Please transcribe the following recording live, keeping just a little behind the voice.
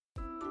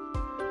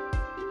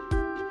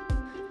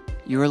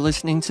You are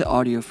listening to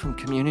audio from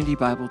Community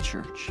Bible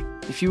Church.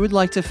 If you would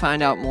like to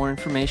find out more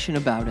information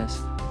about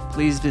us,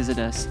 please visit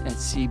us at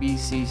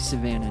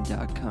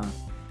cbcsavannah.com.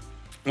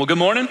 Well, good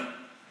morning. Good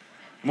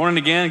morning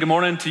again. Good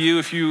morning to you.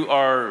 If you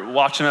are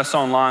watching us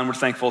online, we're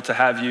thankful to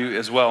have you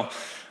as well.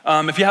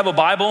 If you have a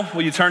Bible,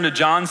 will you turn to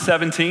John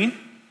 17?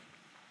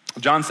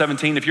 John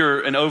 17, if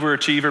you're an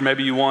overachiever,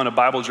 maybe you want a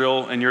Bible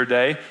drill in your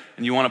day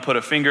and you want to put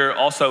a finger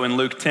also in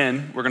Luke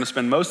 10. We're going to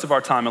spend most of our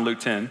time in Luke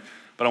 10,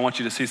 but I want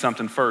you to see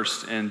something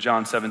first in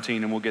John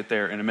 17, and we'll get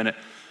there in a minute.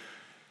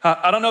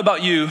 I don't know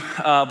about you,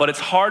 but it's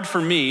hard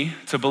for me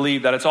to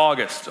believe that it's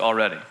August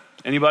already.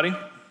 Anybody?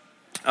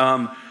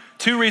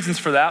 Two reasons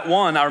for that.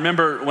 One, I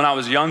remember when I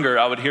was younger,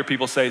 I would hear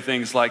people say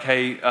things like,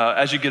 hey,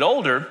 as you get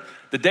older,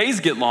 the days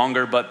get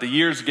longer, but the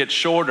years get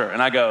shorter.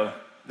 And I go,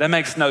 that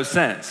makes no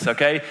sense,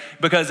 okay?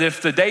 Because if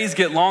the days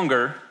get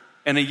longer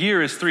and a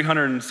year is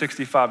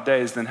 365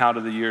 days, then how do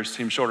the years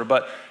seem shorter?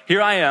 But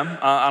here I am.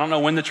 I don't know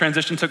when the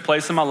transition took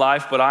place in my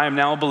life, but I am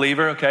now a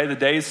believer, okay? The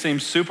days seem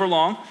super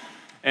long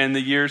and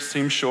the years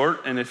seem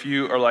short. And if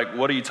you are like,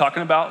 what are you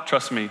talking about?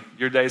 Trust me,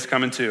 your day's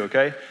coming too,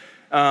 okay?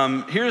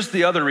 Here's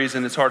the other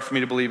reason it's hard for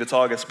me to believe it's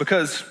August,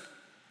 because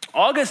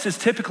August is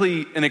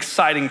typically an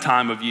exciting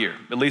time of year,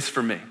 at least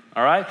for me,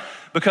 all right?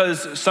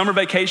 Because summer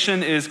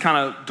vacation is kind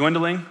of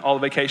dwindling, all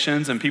the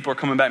vacations, and people are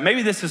coming back.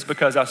 Maybe this is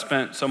because I've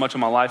spent so much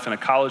of my life in a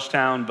college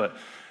town, but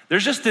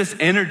there's just this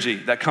energy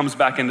that comes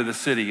back into the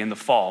city in the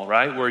fall,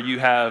 right? Where you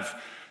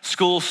have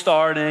school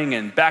starting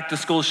and back to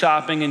school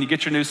shopping, and you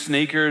get your new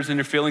sneakers and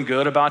you're feeling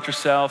good about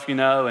yourself, you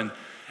know, and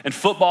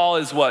football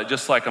is what,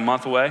 just like a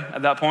month away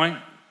at that point?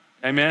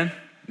 Amen?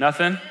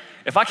 Nothing?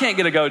 If I can't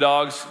get a go,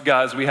 dogs,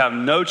 guys, we have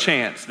no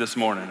chance this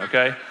morning,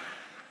 okay?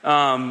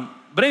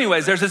 But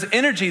anyways, there's this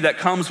energy that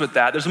comes with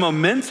that. There's a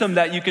momentum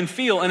that you can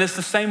feel, and it's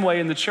the same way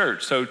in the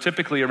church. So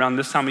typically around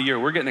this time of year,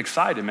 we're getting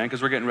excited, man,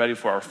 because we're getting ready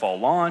for our fall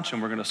launch,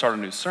 and we're going to start a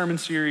new sermon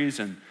series,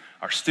 and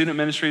our student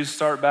ministries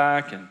start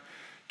back, and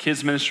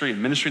kids ministry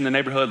and ministry in the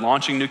neighborhood,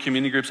 launching new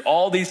community groups,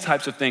 all these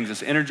types of things,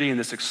 this energy and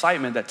this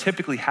excitement that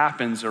typically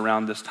happens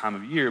around this time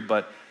of year.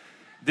 But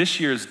this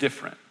year is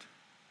different,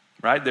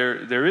 right?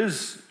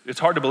 It's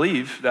hard to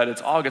believe that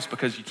it's August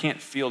because you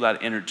can't feel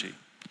that energy.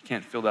 You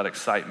can't feel that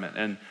excitement.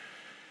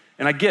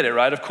 And I get it,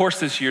 right? Of course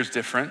this year's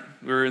different.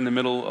 We're in the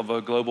middle of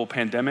a global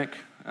pandemic.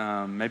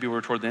 Maybe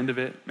we're toward the end of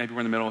it. Maybe we're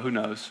in the middle, who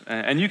knows?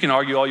 And you can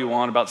argue all you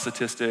want about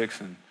statistics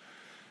and,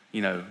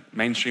 you know,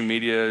 mainstream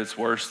media is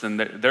worse than,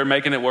 they're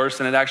making it worse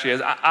than it actually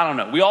is. I don't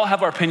know. We all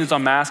have our opinions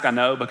on masks, I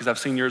know, because I've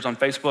seen yours on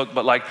Facebook.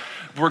 But like,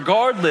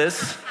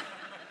 regardless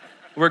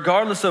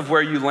of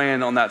where you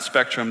land on that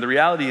spectrum, the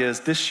reality is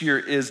this year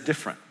is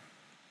different.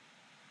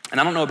 And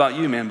I don't know about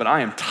you, man, but I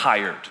am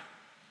tired.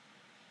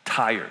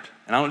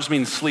 And I don't just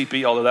mean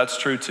sleepy, although that's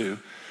true too.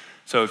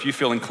 So if you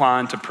feel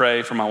inclined to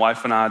pray for my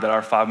wife and I that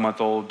our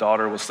 5-month-old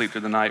daughter will sleep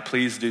through the night,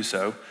 please do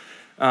so.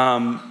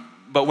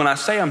 But when I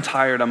say I'm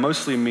tired, I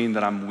mostly mean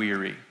that I'm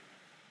weary.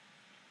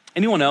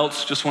 Anyone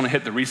else just want to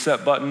hit the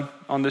reset button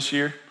on this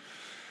year?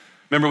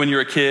 Remember when you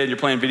were a kid, you're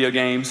playing video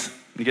games,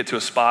 you get to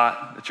a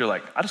spot that you're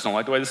like, I just don't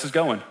like the way this is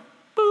going.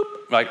 Boop,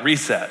 like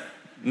reset.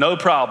 No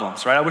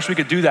problems, right? I wish we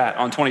could do that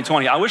on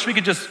 2020. I wish we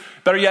could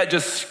better yet,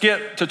 just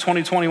skip to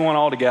 2021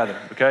 altogether,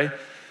 okay?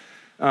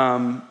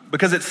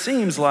 Because it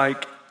seems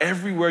like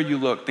everywhere you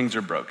look, things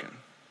are broken.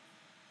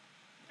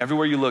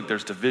 Everywhere you look,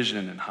 there's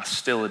division and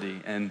hostility.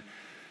 And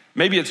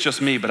maybe it's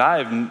just me, but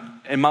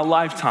in my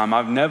lifetime,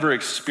 I've never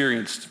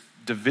experienced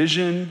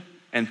division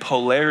and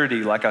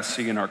polarity like I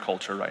see in our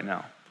culture right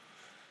now.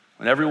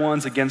 When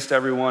everyone's against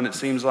everyone, it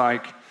seems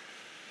like.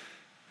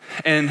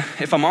 And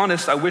if I'm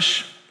honest, I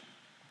wish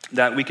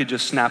that we could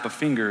just snap a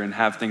finger and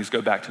have things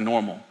go back to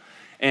normal.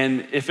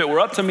 And if it were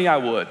up to me, I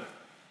would.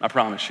 I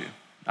promise you.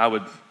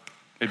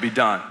 It'd be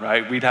done,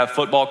 right? We'd have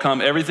football come.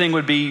 Everything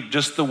would be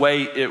just the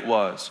way it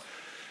was.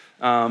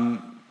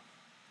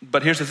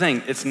 But here's the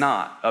thing. It's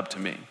not up to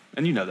me.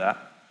 And you know that.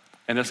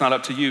 And it's not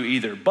up to you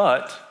either.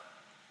 But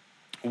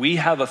we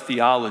have a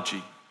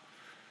theology,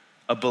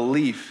 a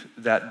belief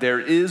that there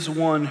is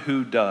one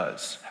who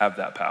does have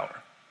that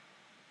power.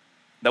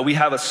 That we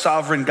have a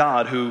sovereign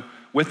God who,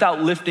 without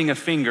lifting a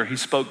finger, he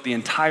spoke the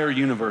entire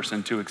universe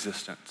into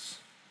existence,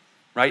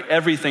 right?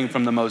 Everything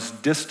from the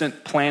most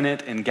distant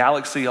planet and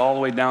galaxy all the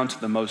way down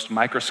to the most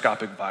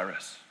microscopic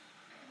virus.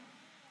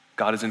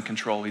 God is in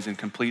control. He's in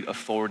complete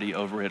authority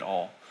over it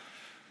all.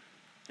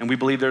 And we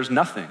believe there's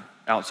nothing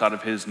outside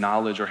of his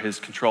knowledge or his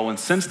control. And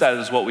since that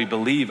is what we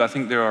believe, I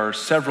think there are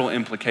several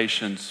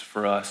implications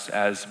for us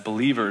as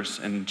believers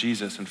in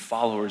Jesus and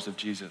followers of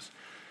Jesus.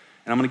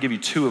 And I'm going to give you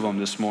two of them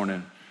this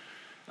morning.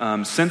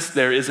 Since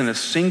there isn't a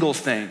single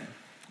thing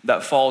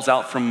that falls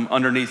out from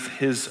underneath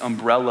his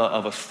umbrella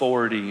of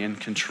authority and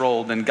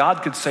control, then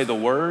God could say the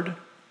word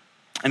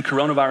and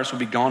coronavirus would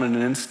be gone in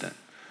an instant.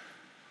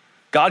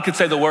 God could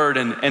say the word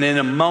and in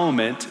a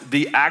moment,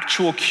 the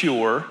actual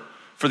cure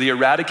for the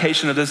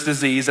eradication of this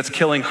disease that's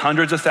killing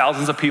hundreds of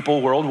thousands of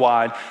people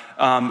worldwide,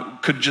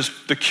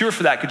 the cure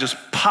for that could just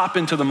pop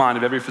into the mind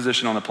of every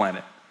physician on the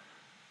planet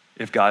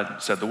if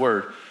God said the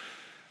word.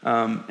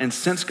 And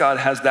since God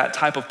has that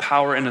type of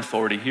power and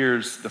authority,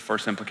 here's the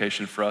first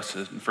implication for us,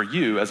 for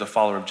you as a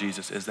follower of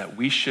Jesus, is that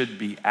we should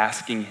be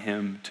asking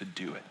him to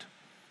do it.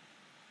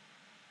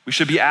 We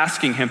should be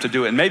asking him to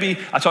do it. And maybe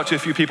I talked to a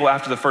few people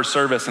after the first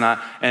service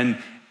and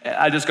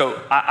I just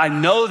go, I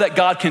know that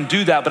God can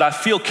do that, but I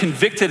feel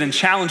convicted and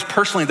challenged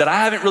personally that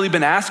I haven't really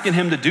been asking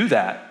him to do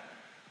that.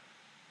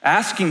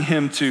 Asking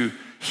him to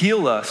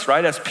heal us,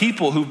 right? As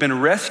people who've been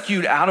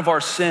rescued out of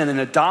our sin and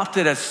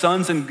adopted as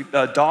sons and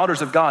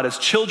daughters of God, as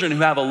children who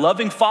have a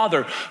loving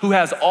Father who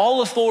has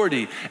all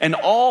authority and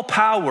all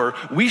power,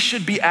 we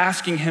should be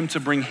asking him to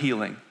bring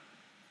healing,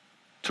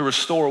 to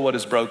restore what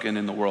is broken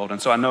in the world.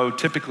 And so I know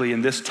typically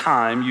in this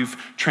time, you've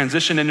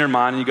transitioned in your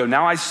mind and you go,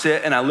 now I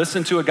sit and I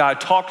listen to a guy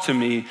talk to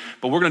me,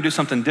 but we're gonna do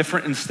something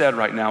different instead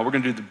right now. We're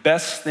gonna do the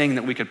best thing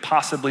that we could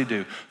possibly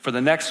do. For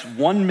the next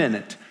 1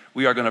 minute,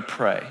 we are gonna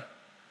pray.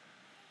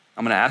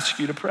 I'm gonna ask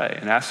you to pray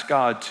and ask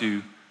God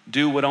to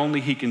do what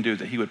only he can do,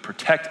 that he would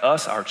protect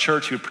us, our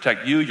church, he would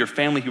protect you, your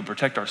family, he would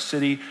protect our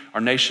city,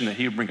 our nation, that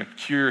he would bring a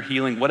cure,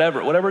 healing,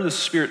 whatever the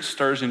Spirit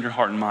stirs in your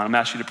heart and mind. I'm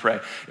asking you to pray.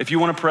 If you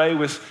wanna pray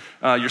with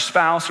your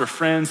spouse or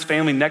friends,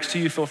 family next to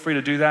you, feel free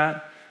to do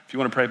that. If you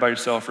wanna pray by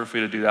yourself, feel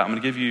free to do that. I'm gonna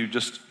give you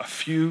just a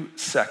few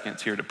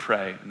seconds here to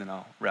pray and then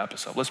I'll wrap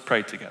us up. Let's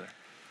pray together.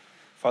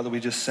 Father, we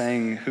just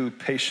sang, who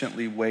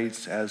patiently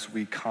waits as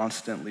we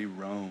constantly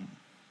roam.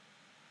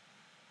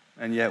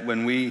 And yet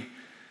when we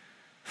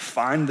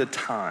find the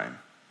time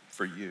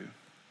for you,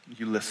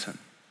 you listen,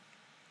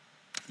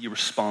 you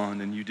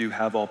respond, and you do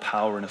have all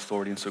power and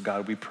authority. And so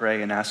God, we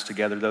pray and ask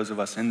together, those of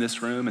us in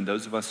this room and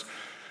those of us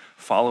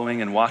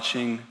following and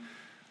watching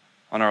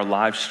on our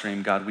live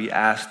stream, God, we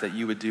ask that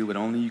you would do what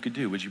only you could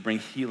do. Would you bring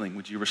healing?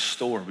 Would you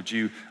restore? Would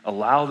you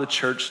allow the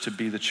church to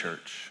be the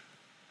church?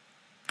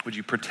 Would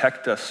you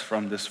protect us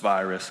from this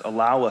virus?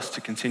 Allow us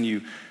to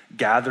continue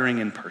gathering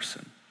in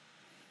person.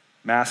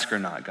 Mask or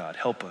not, God,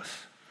 help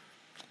us.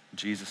 In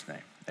Jesus'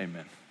 name,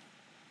 amen.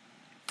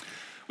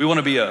 We want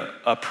to be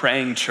a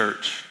praying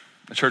church,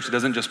 a church that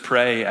doesn't just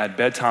pray at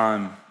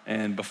bedtime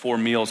and before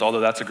meals,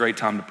 although that's a great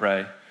time to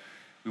pray.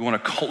 We want a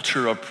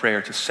culture of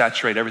prayer to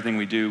saturate everything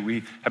we do.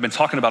 We have been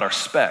talking about our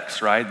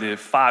specs, right? The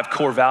 5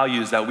 core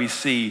values that we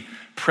see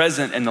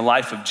present in the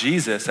life of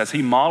Jesus as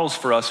he models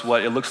for us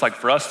what it looks like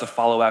for us to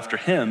follow after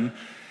him.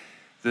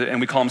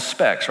 And we call them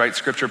specs, right?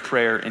 Scripture,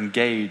 prayer,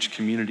 engage,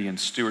 community, and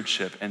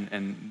stewardship.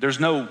 And there's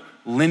no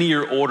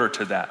linear order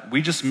to that.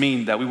 We just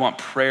mean that we want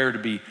prayer to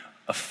be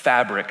a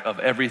fabric of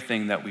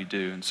everything that we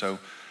do. And so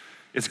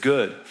it's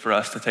good for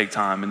us to take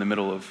time in the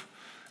middle of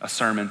a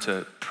sermon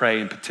to pray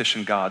and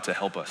petition God to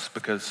help us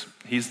because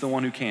he's the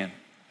one who can.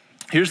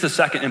 Here's the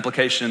second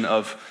implication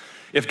of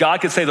if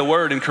God could say the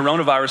word and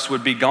coronavirus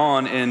would be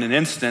gone in an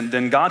instant,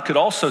 then God could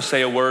also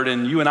say a word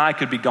and you and I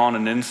could be gone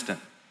in an instant.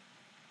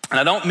 And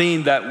I don't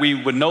mean that we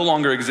would no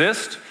longer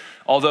exist,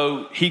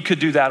 although he could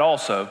do that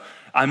also.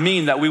 I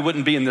mean that we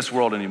wouldn't be in this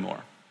world anymore.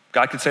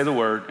 God could say the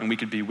word and we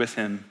could be with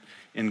him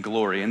in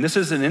glory. And this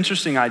is an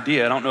interesting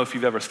idea. I don't know if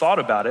you've ever thought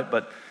about it,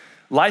 but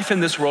life in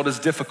this world is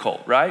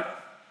difficult, right?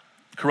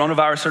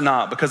 Coronavirus or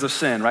not, because of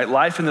sin, right?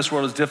 Life in this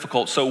world is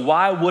difficult. So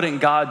why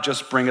wouldn't God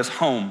just bring us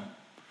home?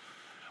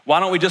 Why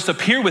don't we just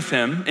appear with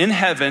him in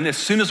heaven as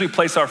soon as we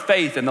place our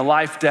faith in the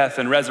life, death,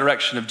 and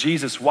resurrection of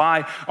Jesus?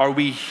 Why are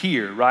we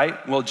here,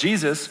 right? Well,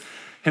 Jesus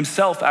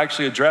himself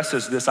actually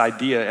addresses this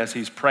idea as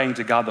he's praying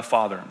to God the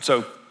Father.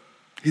 So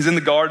he's in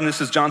the garden. This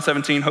is John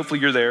 17.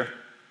 Hopefully you're there.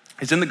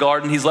 He's in the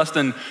garden. He's less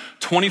than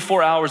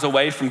 24 hours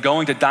away from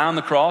going to die on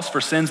the cross for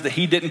sins that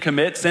he didn't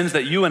commit, sins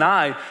that you and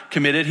I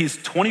committed. He's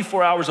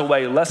 24 hours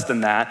away, less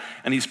than that.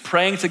 And he's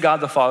praying to God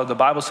the Father, the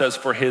Bible says,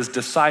 for his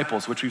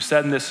disciples, which we've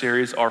said in this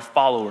series are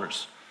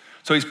followers.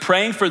 So he's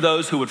praying for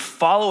those who would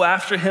follow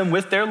after him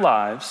with their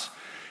lives.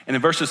 And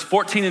in verses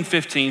 14 and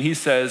 15, he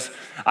says,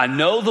 I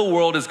know the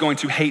world is going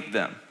to hate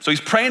them. So he's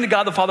praying to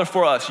God the Father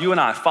for us, you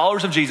and I,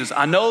 followers of Jesus.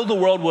 I know the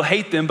world will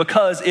hate them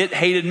because it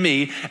hated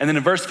me. And then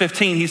in verse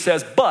 15, he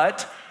says,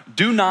 but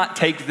do not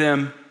take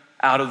them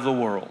out of the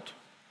world.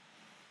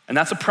 And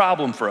that's a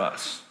problem for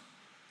us.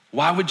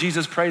 Why would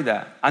Jesus pray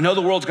that? I know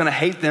the world's going to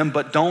hate them,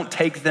 but don't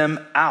take them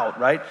out,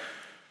 right?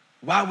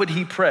 Why would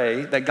he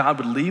pray that God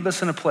would leave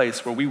us in a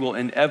place where we will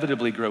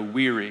inevitably grow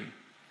weary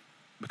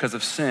because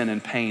of sin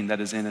and pain that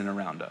is in and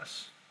around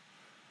us?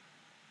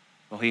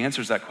 Well, he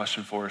answers that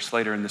question for us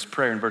later in this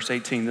prayer. In verse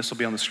 18, this will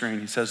be on the screen.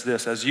 He says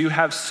this, as you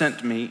have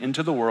sent me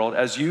into the world,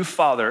 as you,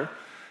 Father,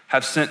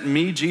 have sent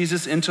me,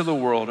 Jesus, into the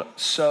world,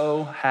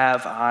 so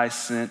have I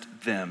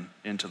sent them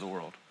into the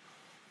world.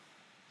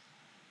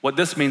 What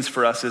this means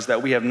for us is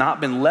that we have not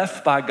been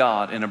left by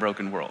God in a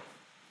broken world.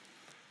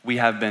 We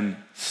have been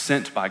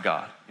sent by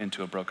God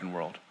into a broken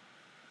world.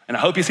 And I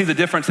hope you see the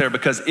difference there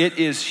because it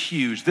is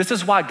huge. This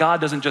is why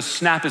God doesn't just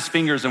snap his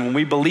fingers and when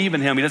we believe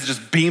in him, he doesn't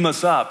just beam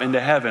us up into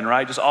heaven,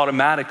 right? Just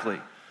automatically.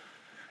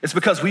 It's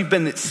because we've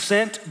been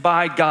sent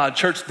by God.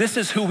 Church, this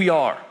is who we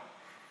are.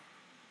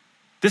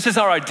 This is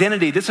our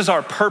identity. This is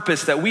our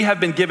purpose, that we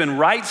have been given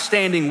right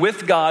standing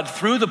with God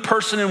through the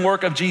person and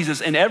work of Jesus.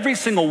 And every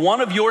single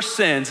one of your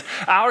sins,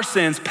 our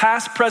sins,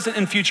 past, present,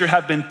 and future,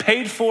 have been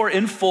paid for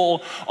in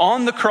full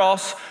on the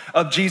cross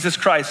of Jesus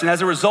Christ. And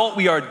as a result,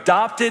 we are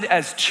adopted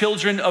as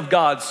children of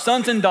God,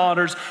 sons and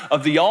daughters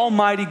of the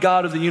Almighty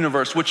God of the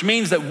universe, which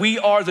means that we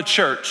are the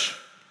church.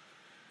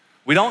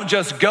 We don't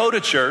just go to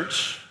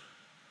church,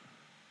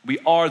 we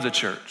are the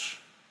church.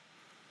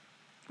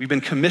 We've been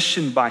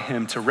commissioned by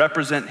him to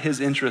represent his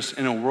interests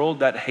in a world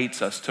that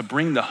hates us, to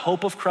bring the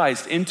hope of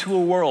Christ into a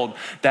world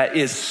that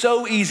is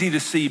so easy to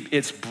see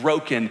it's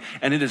broken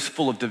and it is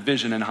full of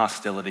division and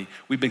hostility.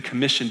 We've been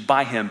commissioned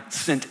by him,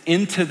 sent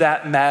into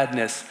that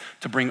madness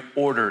to bring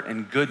order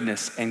and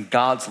goodness and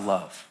God's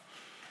love.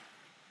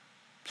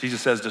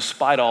 Jesus says,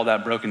 despite all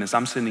that brokenness,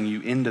 I'm sending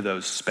you into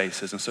those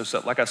spaces. And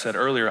so like I said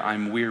earlier,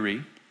 I'm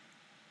weary.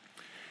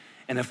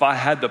 And if I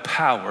had the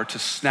power to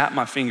snap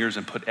my fingers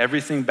and put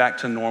everything back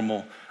to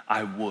normal,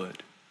 I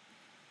would.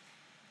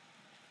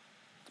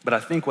 But I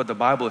think what the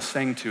Bible is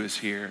saying to us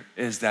here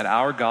is that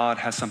our God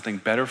has something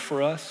better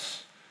for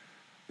us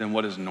than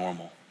what is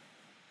normal.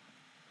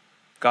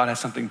 God has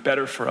something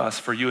better for us,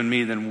 for you and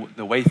me, than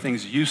the way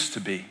things used to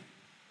be.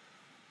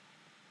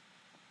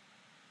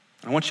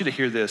 I want you to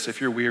hear this if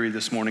you're weary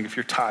this morning, if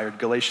you're tired.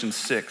 Galatians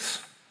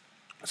 6.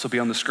 This will be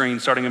on the screen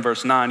starting in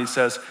verse 9. He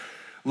says,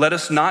 let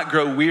us not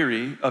grow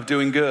weary of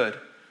doing good,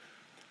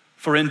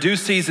 for in due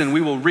season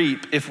we will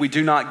reap if we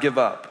do not give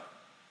up.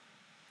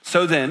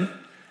 So then,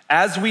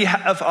 as we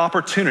have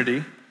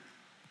opportunity,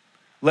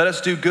 let us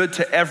do good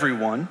to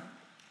everyone,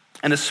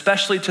 and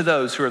especially to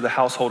those who are the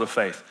household of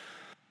faith.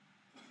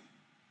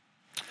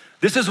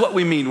 This is what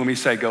we mean when we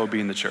say go be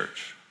in the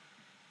church.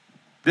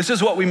 This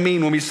is what we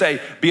mean when we say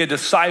be a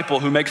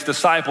disciple who makes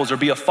disciples, or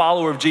be a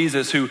follower of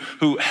Jesus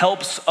who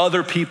helps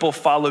other people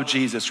follow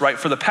Jesus, right?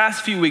 For the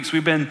past few weeks,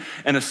 we've been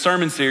in a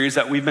sermon series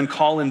that we've been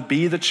calling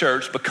Be the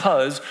Church,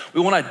 because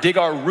we want to dig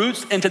our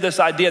roots into this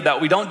idea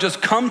that we don't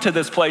just come to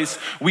this place,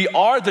 we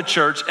are the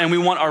church, and we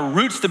want our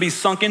roots to be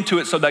sunk into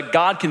it so that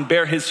God can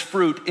bear his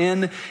fruit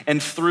in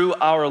and through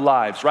our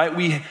lives, right?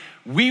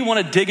 We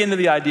want to dig into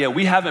the idea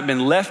we haven't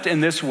been left in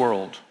this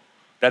world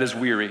that is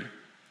weary,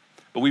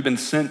 but we've been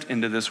sent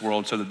into this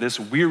world so that this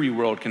weary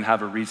world can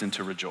have a reason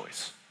to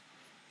rejoice.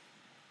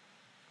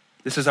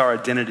 This is our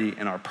identity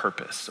and our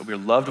purpose. So we're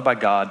loved by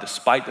God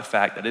despite the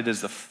fact that it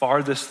is the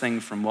farthest thing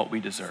from what we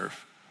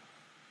deserve.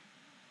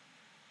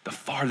 The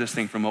farthest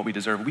thing from what we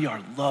deserve. We are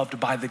loved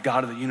by the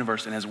God of the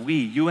universe. And as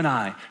you and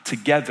I,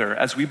 together,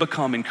 as we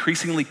become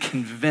increasingly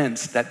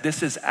convinced that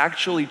this is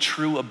actually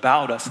true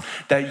about us,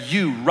 that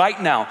you right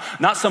now,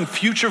 not some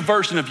future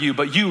version of you,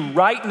 but you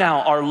right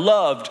now are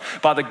loved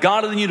by the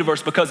God of the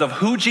universe because of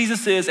who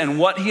Jesus is and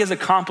what he has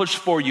accomplished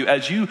for you.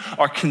 As you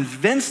are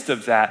convinced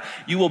of that,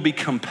 you will be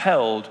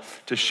compelled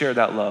to share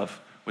that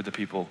love with the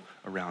people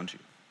around you.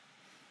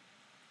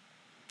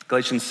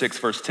 Galatians 6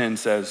 verse 10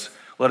 says,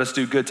 let us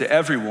do good to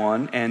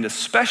everyone, and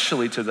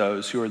especially to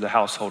those who are the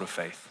household of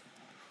faith.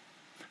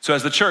 So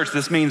as the church,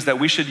 this means that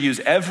we should use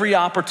every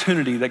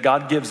opportunity that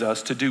God gives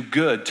us to do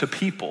good to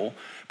people,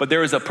 but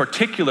there is a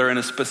particular and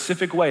a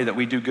specific way that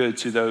we do good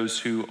to those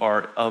who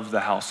are of the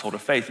household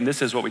of faith. And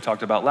this is what we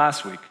talked about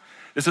last week.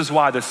 This is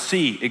why the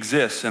C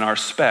exists in our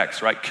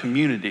specs, right?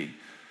 Community.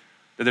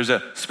 That there's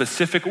a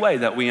specific way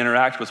that we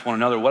interact with one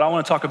another. What I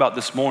want to talk about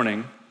this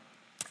morning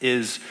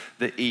is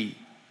the E.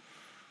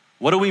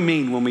 What do we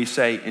mean when we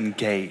say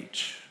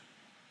engage?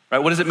 Right?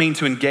 What does it mean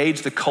to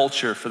engage the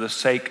culture for the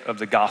sake of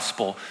the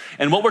gospel?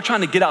 And what we're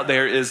trying to get out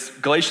there is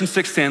Galatians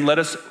 6:10, let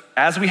us,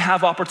 as we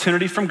have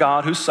opportunity from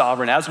God who's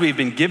sovereign, as we've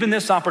been given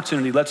this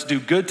opportunity, let's do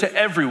good to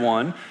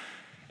everyone,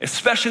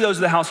 especially those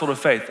of the household of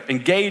faith.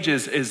 Engage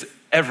is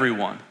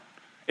everyone.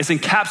 It's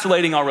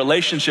encapsulating our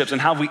relationships and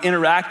how we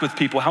interact with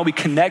people, how we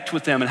connect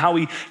with them, and how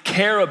we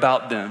care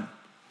about them.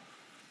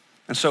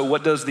 And so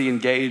what does the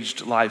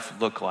engaged life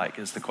look like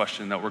is the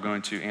question that we're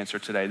going to answer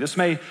today. This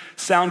may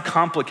sound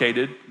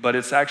complicated, but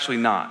it's actually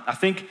not. I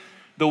think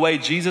the way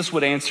Jesus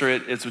would answer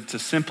it is to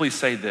simply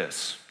say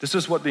this. This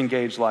is what the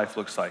engaged life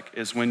looks like,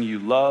 is when you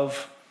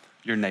love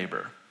your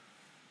neighbor.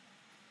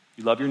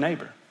 You love your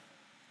neighbor.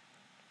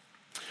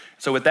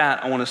 So with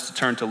that, I want us to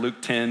turn to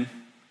Luke 10.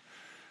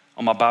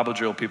 On my Bible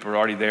drill, people are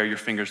already there. Your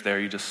finger's there.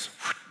 You just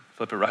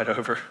flip it right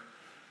over.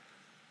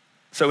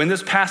 So in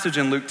this passage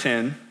in Luke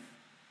 10,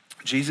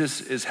 Jesus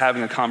is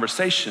having a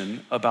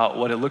conversation about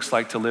what it looks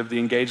like to live the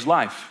engaged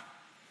life,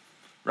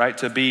 right?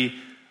 To be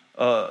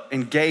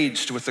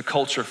engaged with the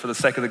culture for the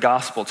sake of the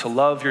gospel, to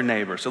love your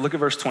neighbor. So look at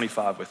verse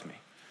 25 with me.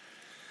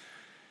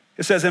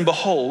 It says, and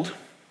behold,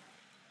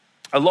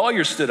 a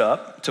lawyer stood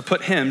up to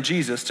put him,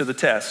 Jesus, to the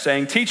test,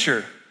 saying,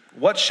 teacher,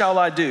 what shall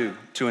I do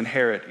to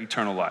inherit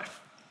eternal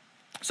life?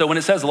 So when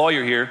it says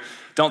lawyer here,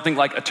 don't think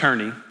like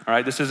attorney, all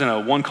right? This isn't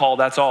a one call,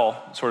 that's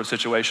all sort of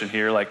situation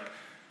here, like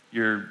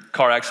your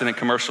car accident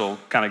commercial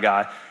kind of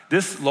guy.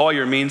 This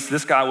lawyer means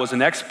this guy was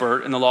an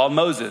expert in the law of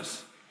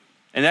Moses.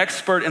 an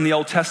expert in the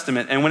Old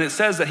Testament. And when it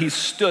says that he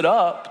stood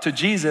up to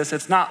Jesus,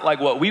 it's not like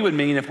what we would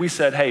mean if we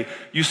said, hey,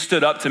 you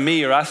stood up to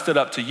me or I stood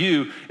up to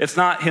you. It's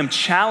not him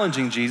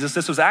challenging Jesus.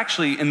 This was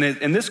actually in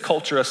this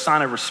culture a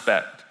sign of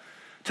respect.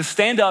 To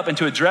stand up and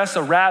to address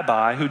a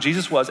rabbi who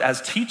Jesus was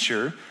as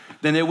teacher,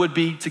 then it would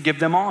be to give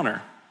them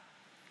honor.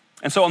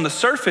 And so on the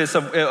surface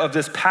of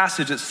this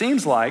passage, it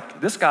seems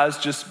like this guy's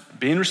just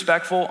being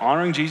respectful,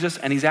 honoring Jesus,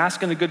 and he's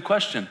asking a good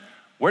question.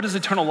 Where does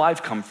eternal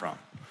life come from?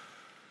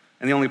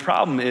 And the only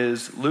problem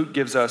is Luke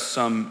gives us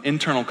some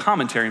internal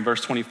commentary in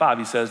verse 25.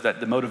 He says that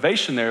the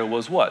motivation there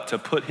was what? To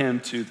put him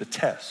to the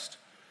test.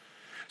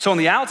 So on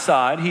the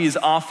outside, he's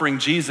offering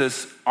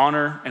Jesus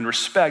honor and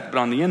respect, but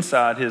on the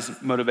inside, his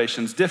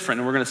motivation's different.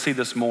 And we're gonna see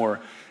this more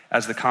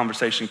as the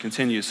conversation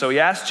continues. So he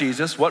asks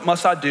Jesus, what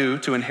must I do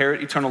to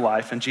inherit eternal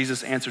life? And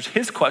Jesus answers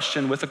his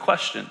question with a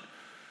question,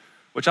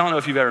 which I don't know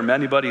if you've ever met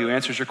anybody who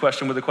answers your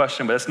question with a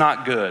question, but it's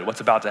not good what's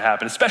about to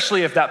happen,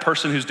 especially if that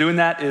person who's doing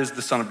that is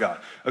the Son of God.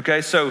 Okay,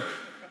 so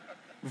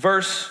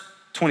verse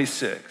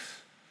 26.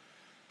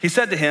 He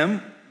said to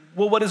him,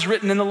 well, what is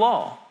written in the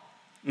law?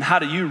 And how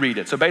do you read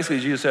it? So basically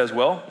Jesus says,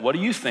 well, what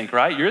do you think,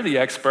 right? You're the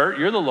expert,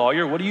 you're the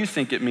lawyer. What do you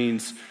think it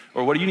means,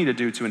 or what do you need to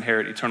do to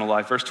inherit eternal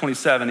life? Verse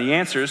 27, he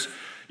answers,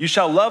 you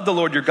shall love the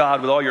Lord your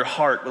God with all your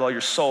heart, with all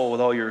your soul,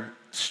 with all your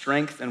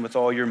strength, and with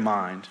all your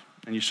mind.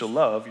 And you shall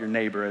love your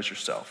neighbor as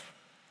yourself.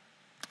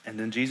 And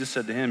then Jesus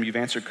said to him, you've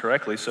answered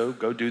correctly, so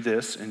go do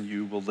this and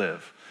you will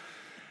live.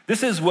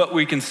 This is what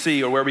we can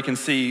see, or where we can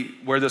see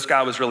where this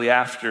guy was really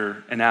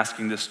after in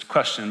asking this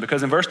question.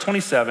 Because in verse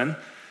 27,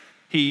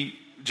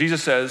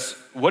 Jesus says,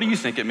 what do you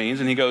think it means?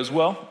 And he goes,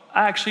 well,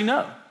 I actually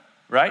know,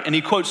 right? And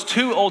he quotes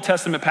two Old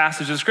Testament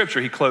passages of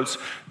scripture. He quotes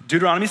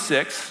Deuteronomy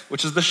 6,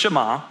 which is the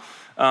Shema,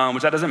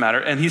 which that doesn't matter.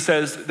 And he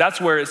says,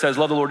 that's where it says,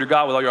 love the Lord your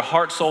God with all your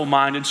heart, soul,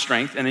 mind, and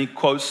strength. And he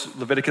quotes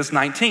Leviticus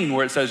 19,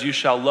 where it says, you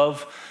shall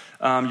love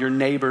your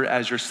neighbor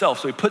as yourself.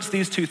 So he puts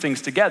these two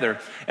things together.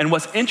 And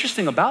what's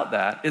interesting about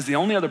that is the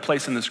only other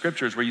place in the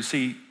scriptures where you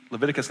see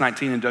Leviticus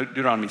 19 and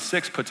Deuteronomy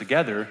 6 put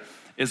together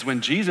is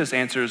when Jesus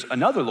answers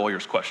another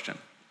lawyer's question.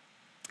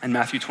 In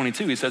Matthew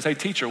 22, he says, hey,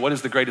 teacher, what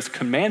is the greatest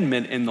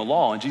commandment in the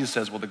law? And Jesus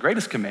says, well, the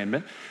greatest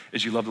commandment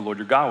is you love the Lord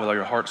your God with all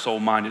your heart,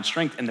 soul, mind, and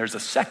strength. And there's a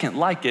second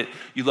like it,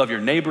 you love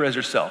your neighbor as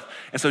yourself.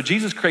 And so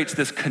Jesus creates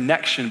this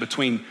connection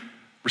between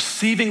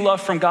receiving love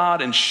from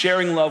God and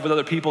sharing love with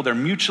other people. They're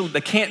mutual, they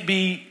can't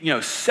be,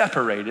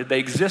 separated. They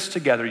exist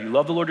together. You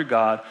love the Lord your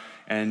God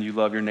and you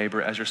love your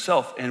neighbor as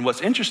yourself. And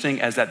what's interesting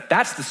is that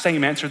that's the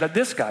same answer that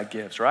this guy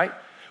gives, right?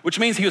 Which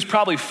means he was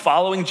probably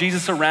following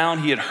Jesus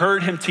around. He had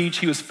heard him teach.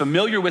 He was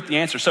familiar with the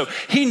answer. So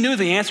he knew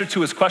the answer to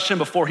his question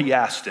before he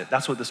asked it.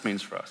 That's what this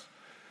means for us.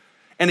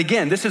 And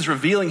again, this is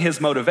revealing his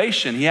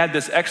motivation. He had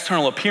this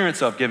external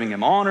appearance of giving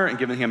him honor and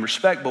giving him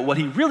respect, but what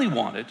he really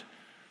wanted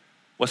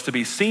was to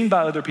be seen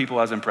by other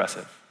people as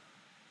impressive.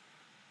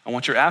 I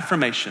want your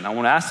affirmation. I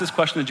want to ask this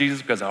question to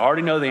Jesus because I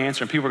already know the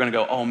answer, and people are going to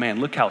go, oh man,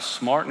 look how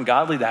smart and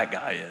godly that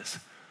guy is.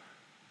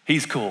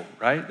 He's cool,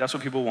 right? That's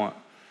what people want.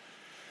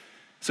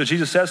 So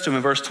Jesus says to him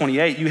in verse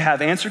 28, you have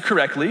answered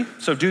correctly,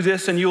 so do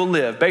this and you will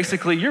live.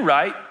 Basically, you're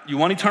right. You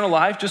want eternal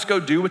life, just go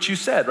do what you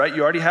said, right?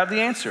 You already have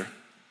the answer.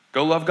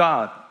 Go love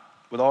God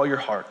with all your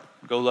heart.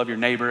 Go love your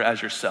neighbor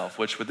as yourself,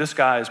 which with this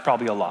guy is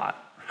probably a lot,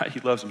 right?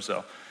 He loves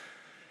himself.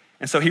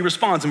 And so he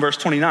responds in verse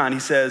 29, he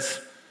says,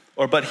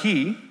 but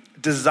he,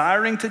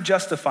 desiring to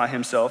justify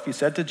himself, he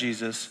said to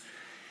Jesus,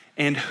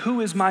 and who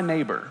is my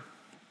neighbor?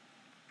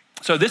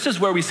 So this is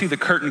where we see the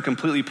curtain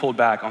completely pulled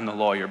back on the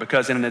lawyer,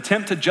 because in an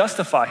attempt to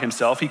justify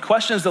himself, he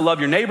questions the love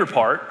your neighbor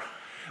part,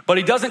 but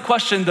he doesn't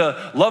question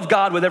the love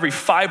God with every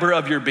fiber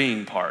of your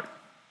being part,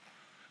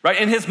 right?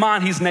 In his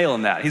mind, he's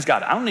nailing that. He's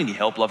got it. I don't need any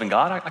help loving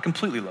God. I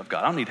completely love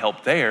God. I don't need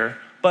help there,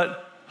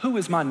 but who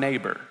is my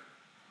neighbor,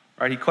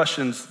 right? He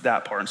questions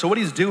that part. And so what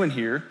he's doing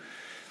here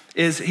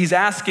is he's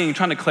asking,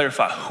 trying to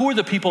clarify, who are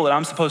the people that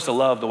I'm supposed to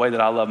love the way that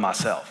I love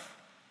myself?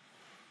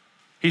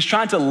 He's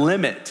trying to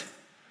limit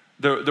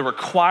the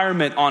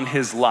requirement on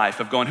his life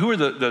of going, who are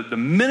the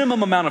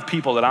minimum amount of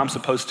people that I'm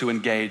supposed to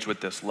engage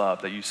with this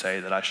love that you say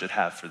that I should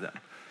have for them?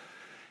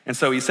 And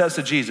so he says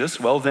to Jesus,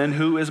 well, then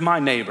who is my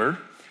neighbor?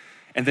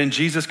 And then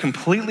Jesus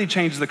completely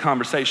changes the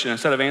conversation.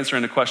 Instead of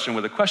answering the question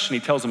with a question,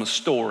 he tells him a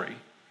story,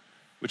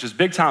 which is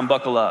big time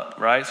buckle up,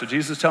 right? So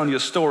Jesus is telling you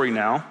a story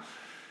now.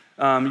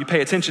 You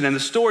pay attention. And the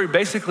story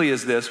basically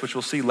is this, which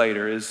we'll see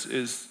later,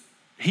 is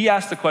he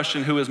asked the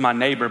question, who is my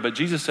neighbor? But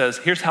Jesus says,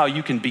 here's how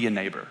you can be a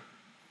neighbor.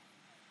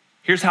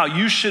 Here's how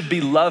you should be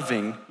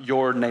loving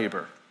your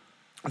neighbor.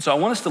 And so I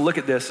want us to look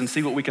at this and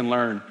see what we can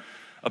learn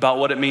about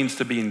what it means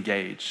to be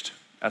engaged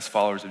as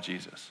followers of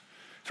Jesus.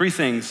 3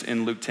 things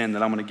in Luke 10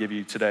 that I'm going to give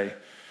you today.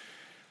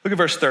 Look at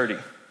verse 30.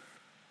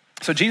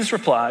 So Jesus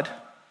replied,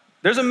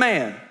 there's a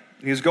man.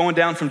 He was going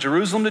down from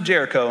Jerusalem to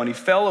Jericho, and he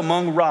fell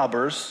among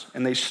robbers,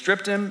 and they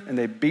stripped him, and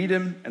they beat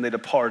him, and they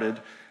departed,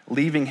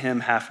 leaving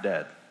him half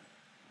dead.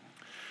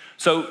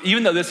 So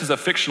even though this is a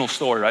fictional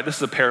story, right? This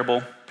is a parable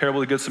of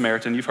the Good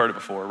Samaritan. You've heard it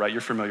before, right? You're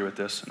familiar with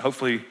this. And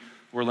hopefully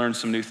we'll learn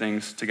some new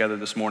things together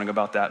this morning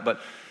about that. But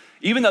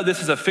even though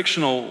this is a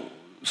fictional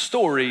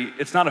story,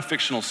 it's not a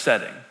fictional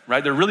setting,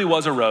 right? There really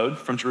was a road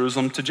from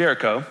Jerusalem to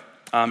Jericho.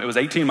 It was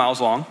 18 miles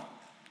long,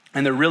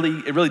 and it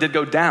really did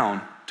go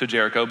down to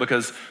Jericho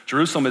because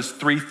Jerusalem is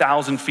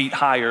 3,000 feet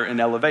higher in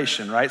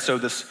elevation, right? So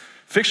this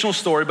fictional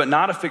story, but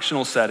not a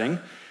fictional setting.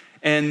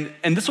 And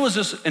this was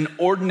just an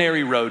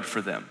ordinary road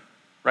for them,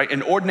 right?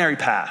 An ordinary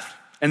path.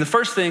 And the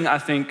first thing I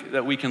think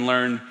that we can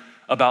learn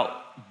about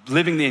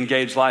living the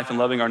engaged life and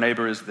loving our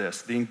neighbor is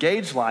this. The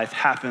engaged life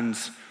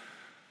happens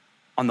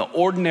on the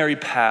ordinary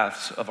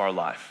paths of our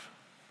life.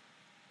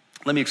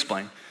 Let me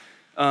explain.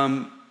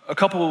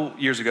 Several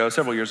years ago,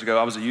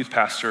 I was a youth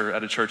pastor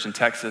at a church in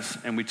Texas,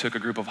 and we took a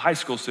group of high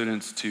school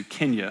students to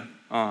Kenya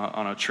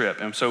on a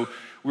trip. And so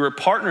we were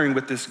partnering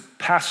with this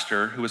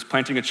pastor who was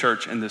planting a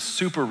church in this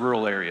super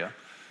rural area,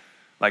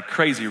 like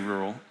crazy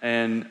rural.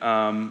 And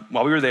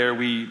while we were there,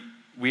 we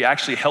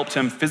actually helped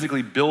him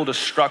physically build a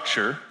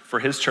structure for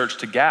his church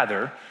to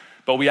gather,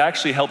 but we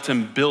actually helped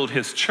him build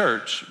his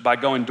church by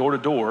going door to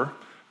door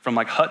from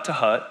like hut to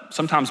hut,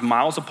 sometimes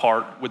miles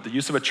apart with the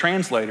use of a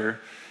translator,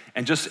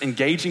 and just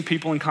engaging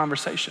people in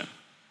conversation.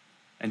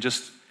 And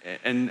just,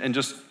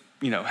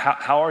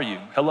 how are you?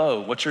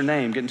 Hello, what's your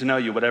name? Getting to know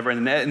you, whatever.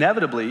 And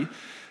inevitably,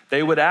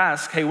 they would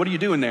ask, hey, what are you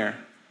doing there?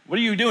 What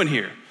are you doing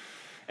here?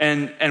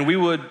 And we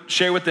would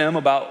share with them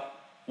about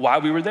why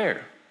we were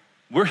there.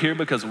 We're here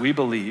because we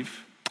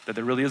believe that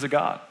there really is a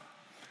God.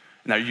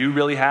 And that you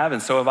really have,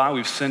 and so have I.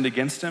 We've sinned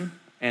against him.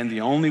 And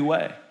the only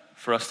way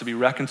for us to be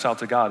reconciled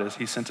to God is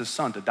he sent his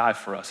son to die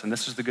for us. And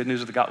this is the good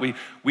news of the gospel.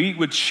 We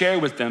would share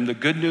with them the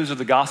good news of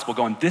the gospel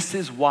going, this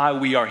is why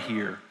we are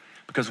here.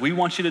 Because we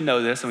want you to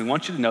know this, and we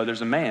want you to know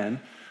there's a man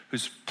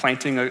who's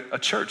planting a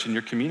church in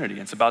your community.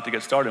 And it's about to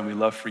get started, and we'd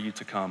love for you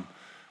to come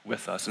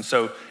with us. And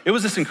so it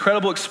was this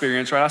incredible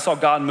experience, right? I saw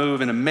God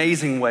move in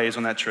amazing ways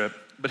on that trip.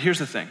 But here's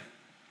the thing.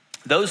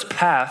 Those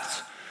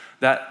paths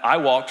that I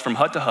walked from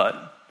hut to hut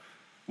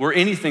were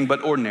anything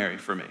but ordinary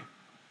for me,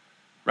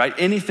 right?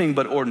 Anything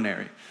but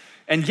ordinary.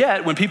 And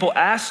yet, when people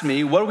asked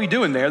me, what are we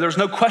doing there? There's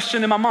no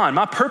question in my mind.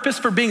 My purpose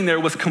for being there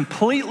was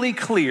completely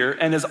clear,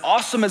 and as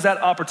awesome as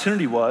that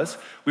opportunity was,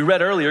 we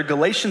read earlier,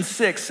 Galatians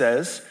 6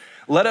 says,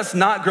 let us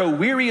not grow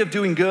weary of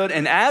doing good,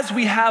 and as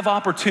we have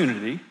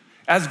opportunity,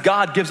 as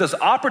God gives us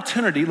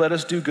opportunity, let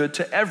us do good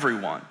to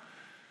everyone.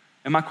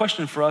 And my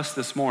question for us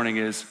this morning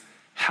is,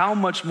 how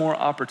much more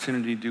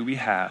opportunity do we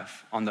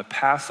have on the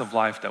paths of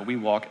life that we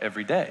walk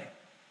every day?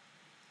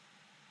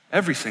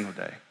 Every single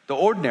day, the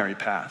ordinary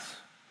paths.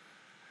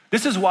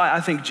 This is why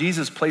I think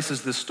Jesus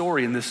places this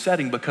story in this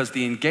setting, because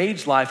the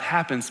engaged life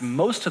happens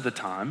most of the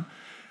time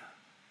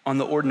on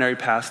the ordinary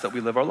paths that we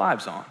live our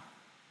lives on.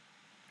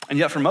 And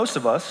yet for most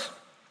of us,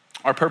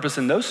 our purpose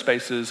in those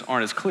spaces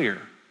aren't as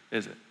clear,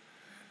 is it?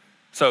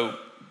 So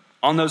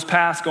on those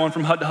paths going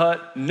from hut to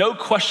hut, no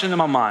question in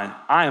my mind,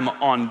 I am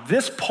on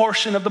this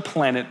portion of the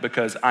planet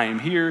because I am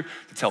here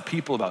to tell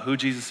people about who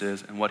Jesus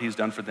is and what he's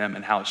done for them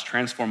and how it's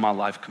transformed my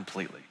life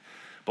completely.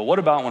 But what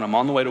about when I'm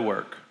on the way to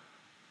work?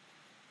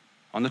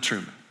 On the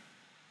Truman?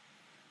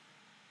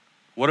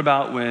 What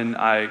about when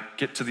I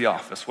get to the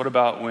office? What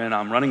about when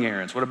I'm running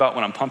errands? What about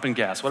when I'm pumping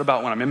gas? What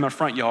about when I'm in my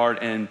front yard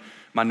and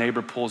my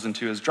neighbor pulls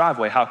into his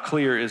driveway? How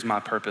clear is my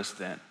purpose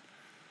then?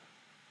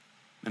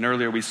 And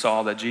earlier we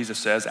saw that Jesus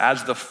says,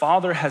 as the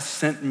Father has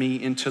sent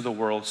me into the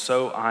world,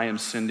 so I am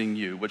sending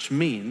you, which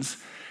means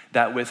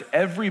that with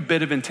every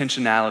bit of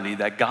intentionality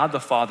that God the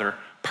Father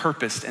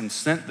purposed and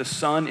sent the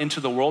Son into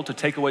the world to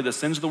take away the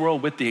sins of the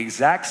world, with the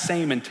exact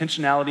same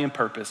intentionality and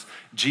purpose,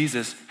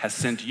 Jesus has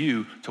sent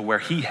you to where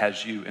he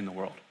has you in the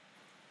world.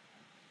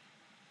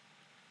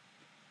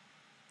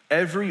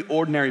 Every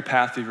ordinary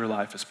path of your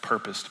life is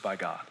purposed by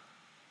God.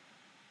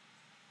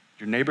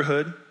 Your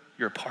neighborhood,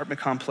 your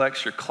apartment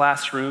complex, your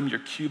classroom, your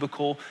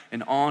cubicle,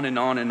 and on and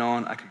on and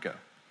on I could go.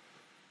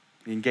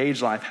 The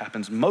engaged life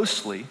happens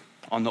mostly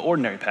on the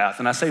ordinary path.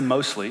 And I say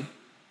mostly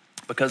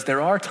because there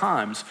are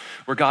times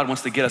where God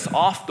wants to get us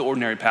off the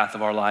ordinary path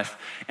of our life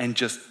and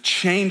just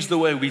change the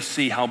way we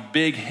see how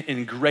big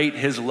and great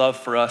his love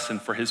for us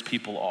and for his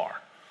people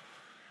are.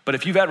 But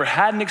if you've ever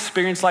had an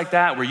experience like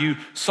that where you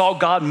saw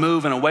God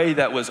move in a way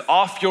that was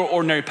off your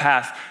ordinary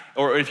path,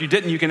 or if you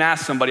didn't, you can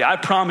ask somebody, I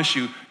promise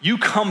you, you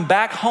come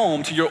back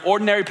home to your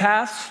ordinary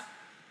paths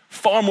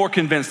far more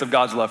convinced of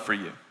God's love for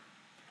you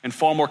and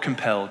far more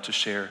compelled to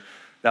share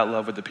that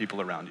love with the people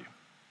around you.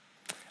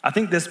 I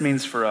think this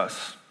means for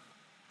us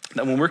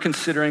that when we're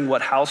considering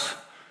what house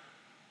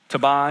to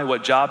buy,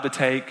 what job to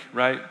take,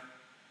 right?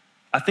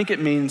 I think it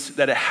means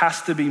that it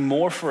has to be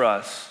more for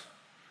us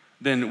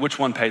than which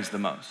one pays the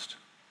most.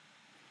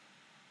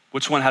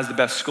 Which one has the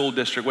best school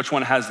district? Which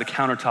one has the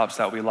countertops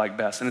that we like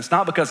best? And it's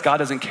not because God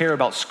doesn't care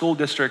about school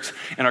districts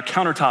and our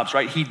countertops,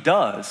 right? He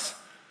does.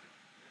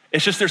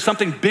 It's just there's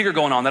something bigger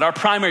going on, that our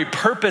primary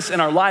purpose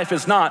in our life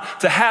is not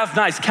to have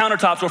nice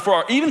countertops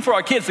or even for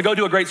our kids to go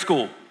to a great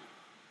school.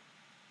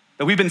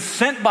 That we've been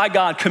sent by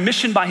God,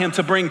 commissioned by him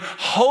to bring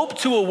hope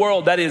to a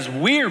world that is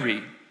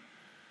weary.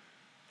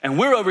 And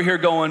we're over here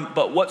going,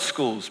 but what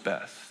school's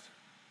best?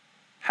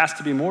 Has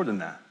to be more than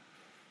that.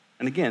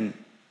 And again,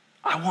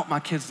 I want my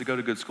kids to go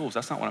to good schools.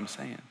 That's not what I'm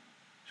saying.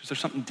 Because there's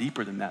something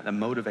deeper than that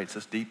motivates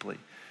us deeply.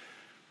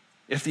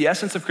 If the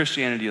essence of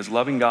Christianity is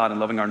loving God and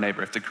loving our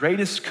neighbor, if the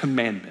greatest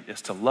commandment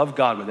is to love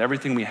God with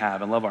everything we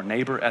have and love our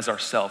neighbor as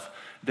ourselves,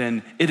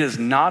 then it is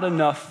not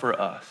enough for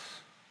us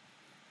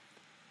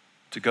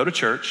to go to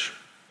church,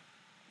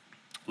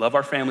 love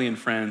our family and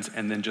friends,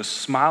 and then just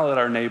smile at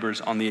our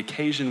neighbors on the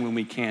occasion when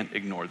we can't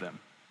ignore them.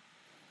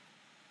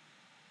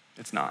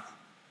 It's not.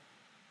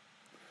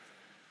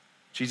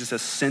 Jesus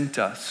has sent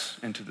us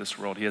into this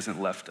world. He hasn't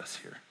left us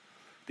here.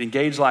 The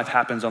engaged life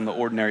happens on the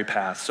ordinary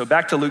path. So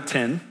back to Luke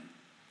 10,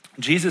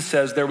 Jesus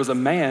says there was a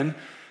man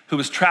who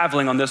was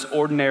traveling on this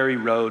ordinary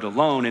road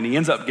alone, and he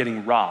ends up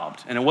getting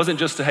robbed. And it wasn't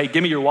just a, hey,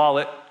 give me your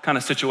wallet kind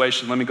of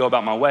situation, let me go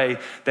about my way.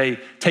 They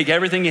take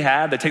everything he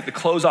had, they take the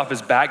clothes off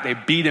his back, they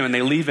beat him, and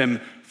they leave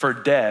him for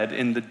dead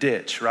in the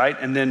ditch, right?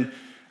 And then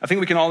I think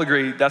we can all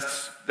agree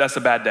that's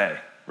a bad day,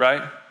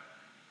 right?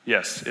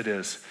 Yes, it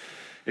is.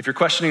 If you're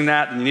questioning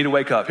that, then you need to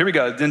wake up. Here we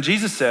go. Then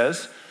Jesus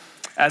says,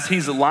 as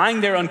he's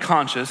lying there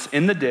unconscious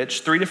in the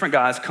ditch, 3 different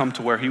guys come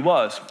to where he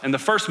was. And the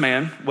first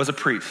man was a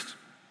priest.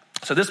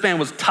 So this man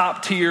was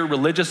top tier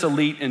religious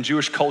elite in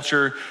Jewish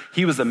culture.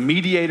 He was a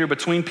mediator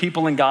between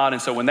people and God.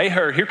 And so when they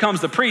heard, here comes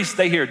the priest,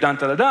 they hear, dun,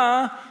 da, da,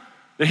 da,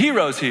 the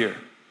hero's here,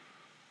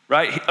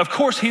 right? Of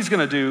course he's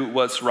gonna do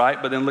what's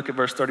right, but then look at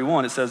verse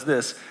 31. It says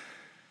this,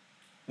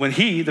 when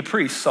he, the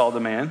priest, saw the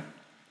man,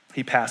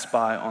 he passed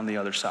by on the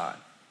other side.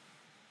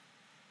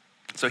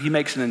 So he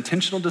makes an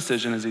intentional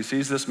decision as he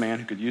sees this man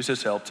who could use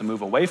his help to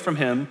move away from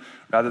him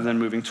rather than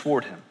moving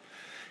toward him.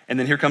 And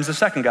then here comes the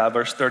second guy,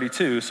 verse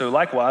 32. So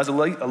likewise, a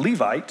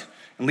Levite,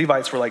 and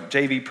Levites were like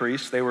JV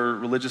priests. They were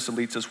religious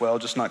elites as well,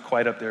 just not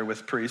quite up there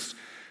with priests.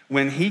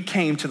 When he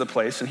came to the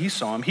place and he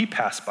saw him, he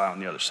passed by on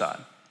the other side.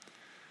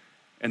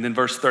 And then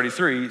verse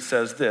 33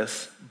 says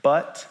this,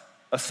 but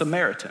a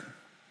Samaritan.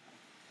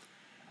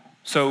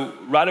 So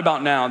right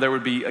about now, there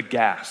would be a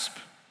gasp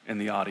in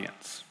the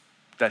audience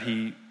that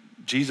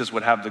Jesus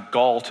would have the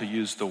gall to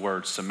use the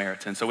word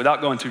Samaritan. So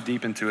without going too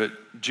deep into it,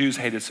 Jews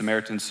hated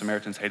Samaritans,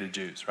 Samaritans hated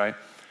Jews, right?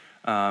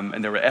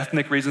 And there were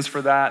ethnic reasons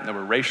for that, and there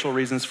were racial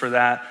reasons for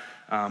that,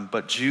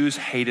 but Jews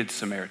hated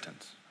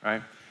Samaritans,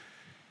 right?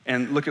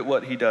 And look at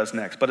what he does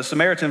next. But a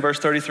Samaritan, verse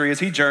 33, as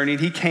he journeyed,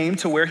 he came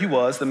to where he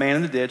was, the man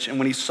in the ditch, and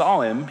when he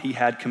saw him, he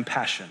had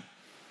compassion.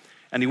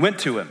 And he went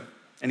to him,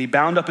 and he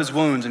bound up his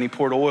wounds, and he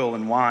poured oil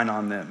and wine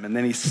on them. And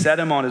then he set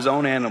him on his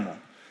own animal,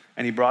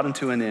 and he brought him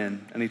to an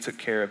inn, and he took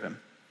care of him.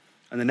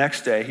 And the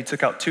next day, he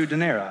took out 2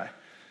 denarii,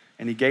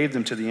 and he gave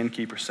them to the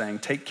innkeeper, saying,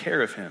 take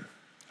care of him,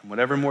 and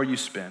whatever more you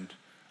spend,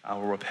 I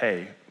will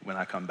repay when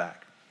I come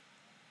back.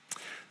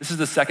 This is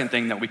the second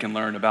thing that we can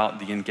learn about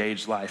the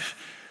engaged life.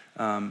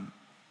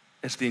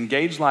 It's the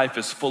engaged life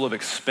is full of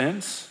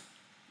expense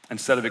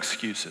instead of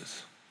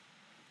excuses.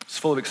 It's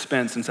full of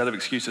expense instead of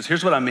excuses.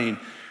 Here's what I mean.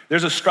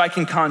 There's a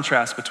striking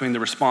contrast between the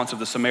response of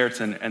the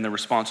Samaritan and the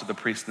response of the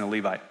priest and the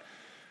Levite.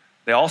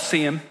 They all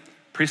see him.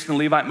 Priest and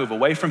Levite move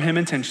away from him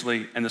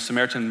intentionally, and the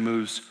Samaritan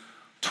moves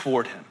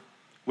toward him,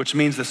 which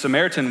means the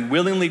Samaritan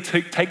willingly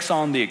takes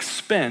on the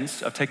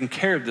expense of taking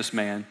care of this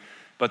man,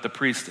 but the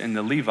priest and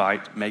the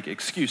Levite make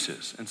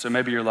excuses. And so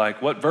maybe you're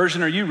like, what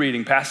version are you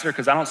reading, Pastor?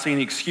 Because I don't see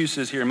any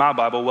excuses here in my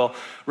Bible. Well,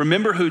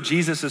 remember who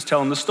Jesus is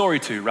telling the story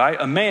to, right?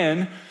 A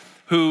man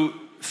who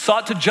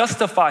sought to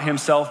justify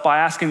himself by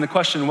asking the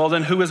question, well,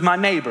 then who is my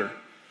neighbor?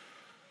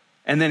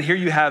 And then here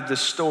you have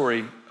this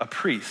story, a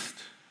priest,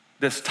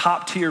 this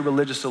top tier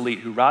religious elite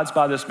who rides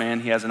by this man.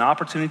 He has an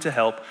opportunity to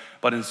help,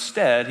 but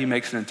instead he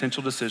makes an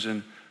intentional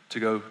decision to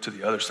go to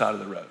the other side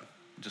of the road.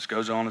 He just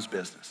goes on his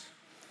business.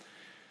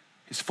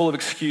 He's full of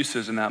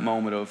excuses in that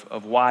moment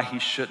of why he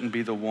shouldn't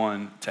be the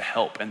one to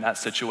help in that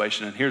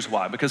situation. And here's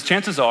why. Because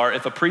chances are,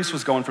 if a priest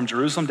was going from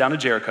Jerusalem down to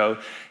Jericho,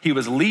 he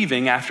was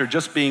leaving after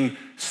just being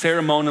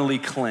ceremonially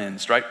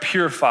cleansed, right?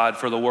 Purified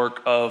for the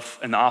work of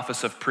an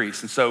office of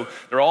priest. And so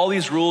there are all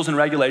these rules and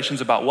regulations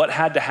about what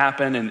had to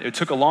happen. And it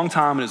took a long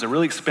time and it was a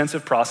really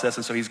expensive process.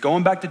 And so he's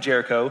going back to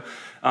Jericho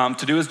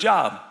to do his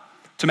job,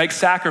 to make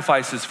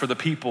sacrifices for the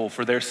people,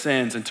 for their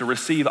sins, and to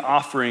receive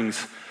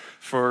offerings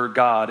for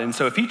God. And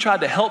so if he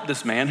tried to help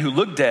this man who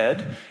looked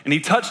dead, and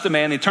he touched the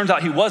man, and it turns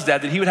out he was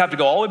dead, then he would have to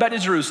go all the way back to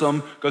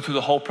Jerusalem, go through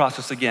the whole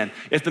process again.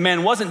 If the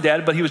man wasn't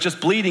dead, but he was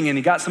just bleeding and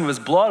he got some of his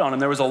blood on him,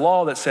 there was a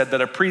law that said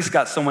that a priest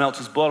got someone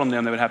else's blood on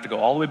them, they would have to go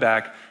all the way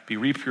back, be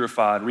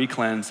repurified,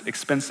 re-cleansed,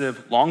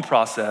 expensive, long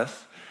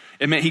process.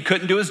 It meant he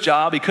couldn't do his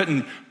job. He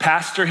couldn't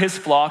pasture his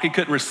flock. He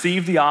couldn't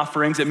receive the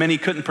offerings. It meant he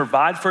couldn't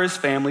provide for his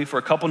family for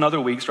a couple other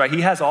weeks, right?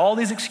 He has all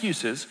these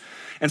excuses.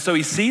 And so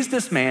he sees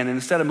this man, and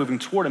instead of moving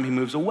toward him, he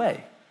moves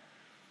away.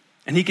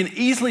 And he can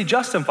easily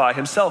justify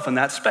himself in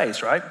that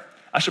space, right?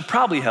 I should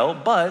probably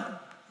help,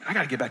 but I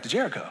got to get back to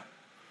Jericho.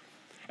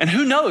 And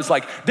who knows,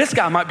 like this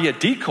guy might be a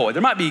decoy.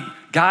 There might be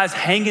guys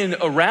hanging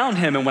around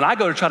him. And when I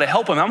go to try to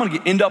help him, I'm going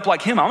to end up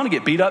like him. I'm going to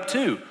get beat up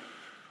too.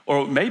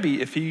 Or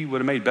maybe if he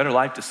would have made better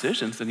life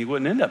decisions, then he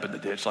wouldn't end up in the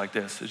ditch like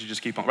this as you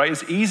just keep on, right?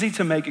 It's easy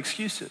to make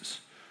excuses.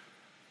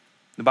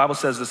 The Bible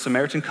says the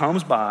Samaritan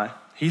comes by,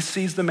 he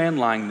sees the man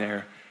lying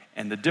there,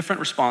 and the different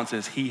response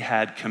is he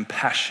had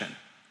compassion.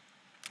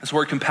 This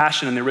word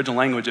compassion in the original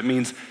language, it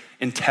means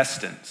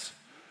intestines,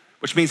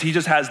 which means he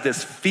just has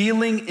this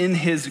feeling in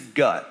his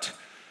gut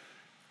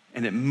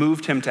and it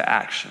moved him to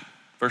action.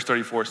 Verse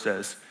 34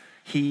 says,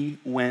 he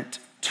went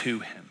to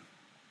him.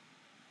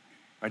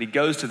 Right? He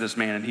goes to this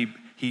man and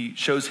he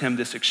shows him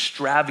this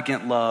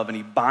extravagant love and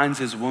he binds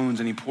his wounds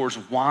and he pours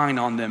wine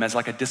on them as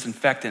like a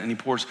disinfectant and he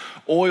pours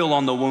oil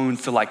on the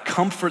wounds to like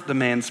comfort the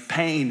man's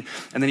pain.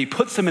 And then he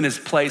puts him in his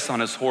place on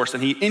his horse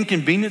and he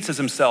inconveniences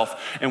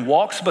himself and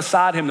walks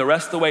beside him the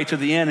rest of the way to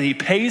the inn and he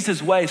pays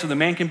his way so the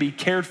man can be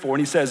cared for. And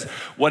he says,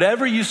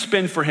 whatever you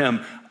spend for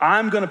him,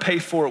 I'm gonna pay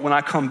for it when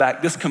I come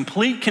back. This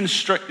complete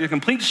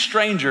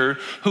stranger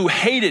who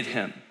hated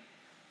him.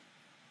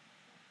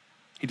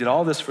 He did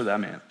all this for that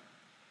man.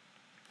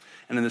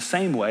 And in the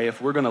same way,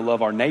 if we're gonna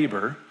love our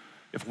neighbor,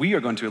 if we are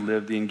going to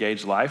live the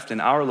engaged life,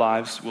 then our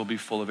lives will be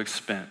full of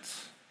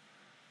expense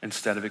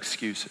instead of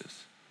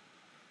excuses.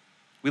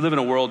 We live in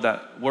a world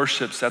that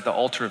worships at the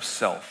altar of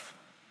self,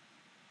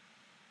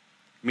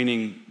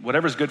 meaning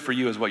whatever's good for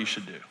you is what you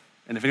should do.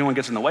 And if anyone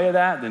gets in the way of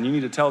that, then you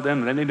need to tell them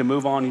that they need to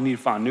move on, you need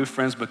to find new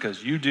friends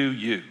because you do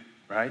you,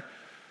 right?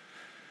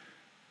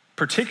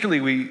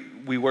 Particularly,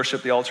 we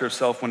worship the altar of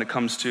self when it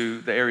comes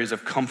to the areas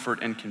of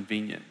comfort and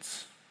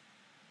convenience.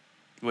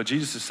 What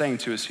Jesus is saying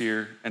to us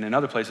here and in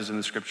other places in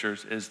the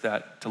scriptures is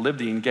that to live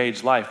the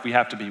engaged life, we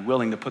have to be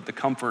willing to put the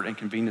comfort and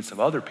convenience of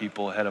other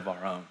people ahead of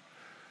our own.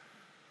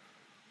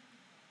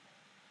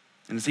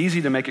 And it's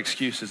easy to make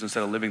excuses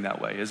instead of living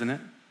that way, isn't it?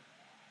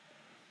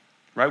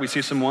 Right? We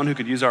see someone who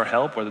could use our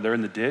help, whether they're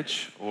in the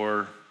ditch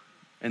or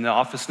in the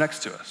office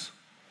next to us.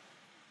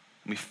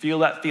 And we feel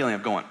that feeling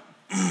of going,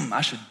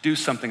 I should do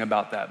something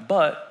about that,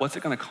 but what's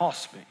it gonna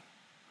cost me?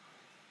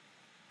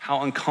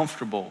 How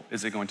uncomfortable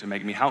is it going to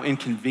make me? How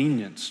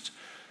inconvenienced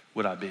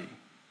would I be?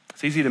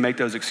 It's easy to make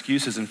those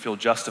excuses and feel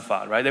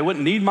justified, right? They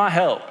wouldn't need my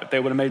help if they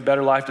would have made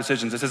better life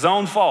decisions. It's his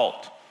own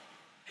fault.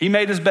 He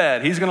made his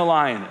bed, he's gonna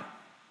lie in it,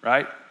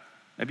 right?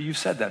 Maybe you've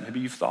said that,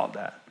 maybe you've thought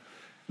that.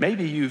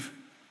 Maybe you've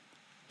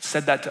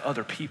said that to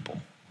other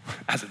people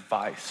as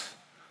advice.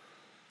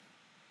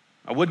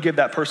 I would give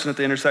that person at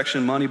the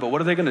intersection money, but what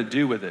are they gonna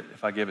do with it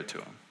if I give it to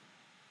them?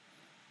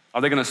 Are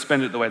they gonna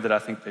spend it the way that I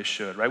think they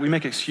should, right? We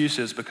make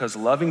excuses because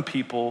loving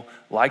people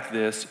like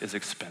this is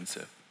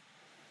expensive.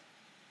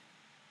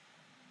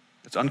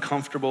 It's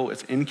uncomfortable,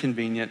 it's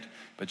inconvenient,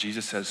 but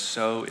Jesus says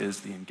so is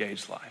the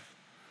engaged life.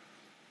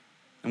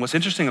 And what's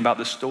interesting about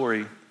this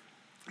story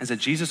is that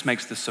Jesus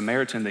makes the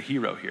Samaritan the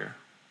hero here.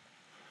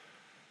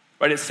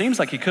 Right, it seems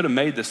like he could have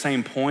made the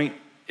same point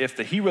if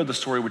the hero of the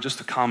story were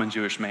just a common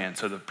Jewish man.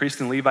 So the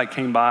priest and Levite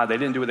came by, they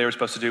didn't do what they were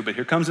supposed to do, but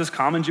here comes this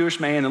common Jewish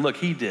man, and look,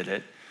 he did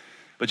it.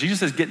 But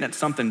Jesus is getting at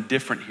something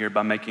different here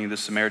by making the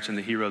Samaritan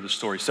the hero of the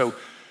story. So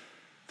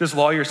this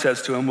lawyer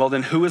says to him, well,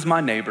 then who is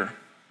my neighbor?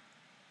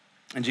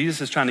 And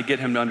Jesus is trying to get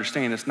him to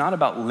understand it's not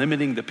about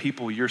limiting the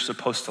people you're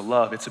supposed to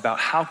love. It's about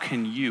how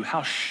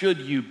should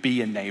you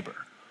be a neighbor?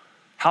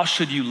 How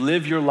should you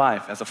live your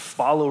life as a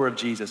follower of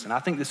Jesus? And I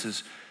think this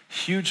is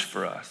huge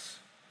for us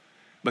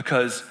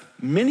because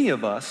many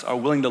of us are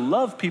willing to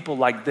love people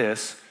like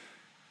this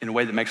in a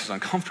way that makes us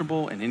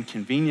uncomfortable and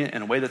inconvenient,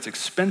 in a way that's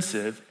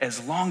expensive,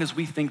 as long as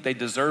we think they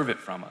deserve it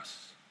from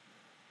us.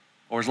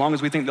 Or as long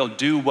as we think they'll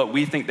do what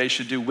we think they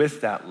should do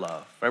with that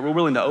love, right? We're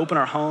willing to open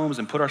our homes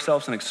and put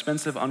ourselves in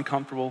expensive,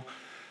 uncomfortable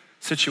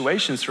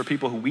situations for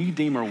people who we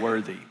deem are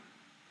worthy.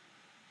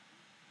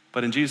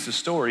 But in Jesus'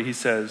 story, he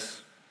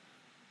says,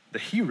 the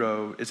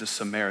hero is a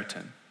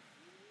Samaritan,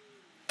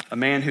 a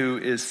man who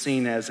is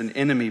seen as an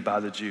enemy by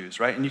the Jews,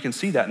 right? And you can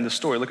see that in the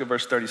story. Look at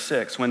verse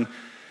 36. When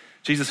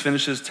Jesus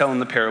finishes telling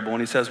the parable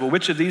and he says, well,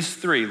 which of these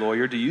three,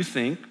 lawyer, do you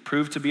think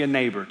proved to be a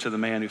neighbor to the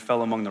man who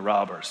fell among the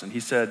robbers? And he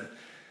said,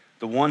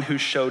 the one who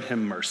showed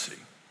him mercy.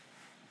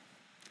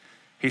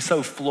 He's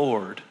so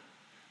floored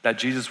that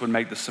Jesus would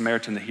make the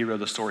Samaritan the hero of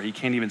the story. He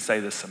can't even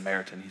say the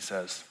Samaritan. He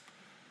says,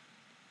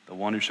 the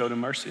one who showed him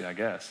mercy, I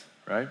guess,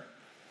 right?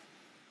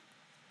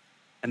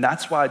 And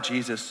that's why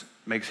Jesus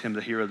makes him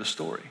the hero of the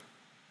story.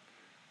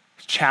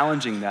 He's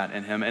challenging that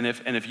in him. And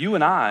if you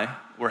and I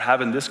were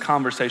having this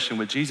conversation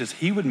with Jesus,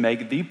 he would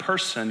make the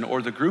person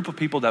or the group of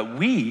people that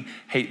we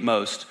hate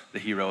most the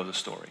hero of the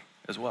story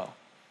as well,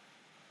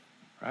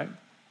 right?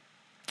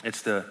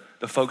 It's the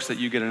folks that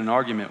you get in an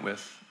argument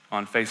with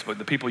on Facebook,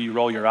 the people you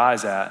roll your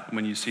eyes at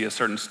when you see a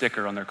certain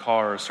sticker on their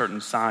car or a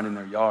certain sign in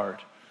their yard.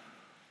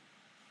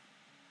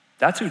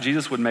 That's who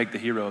Jesus would make the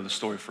hero of the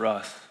story for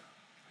us.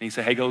 And he'd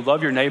say, hey, go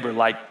love your neighbor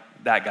like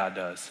that guy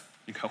does.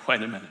 You go,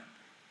 wait a minute.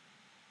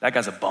 That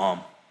guy's a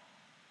bum.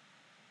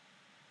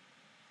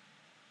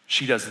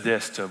 She does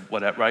this to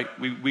whatever, right?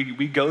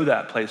 We go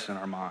that place in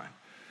our mind.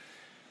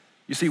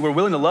 You see, we're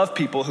willing to love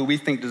people who we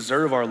think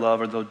deserve our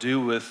love or they'll do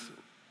with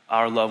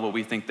our love what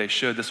we think they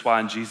should. That's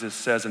why Jesus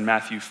says in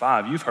Matthew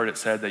 5, you've heard it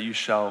said that you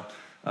shall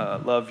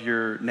love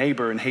your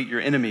neighbor and hate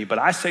your enemy. But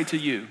I say to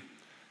you,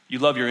 you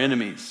love your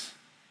enemies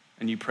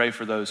and you pray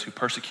for those who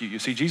persecute you.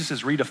 See, Jesus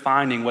is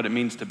redefining what it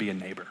means to be a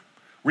neighbor,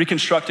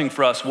 reconstructing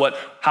for us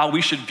how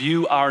we should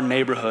view our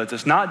neighborhoods.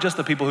 It's not just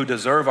the people who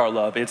deserve our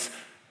love, it's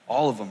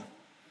all of them.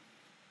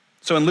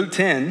 So in Luke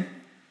 10,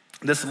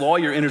 this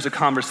lawyer enters a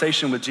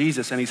conversation with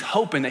Jesus, and he's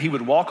hoping that he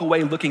would walk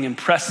away looking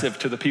impressive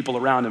to the people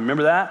around him.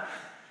 Remember that?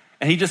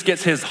 And he just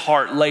gets his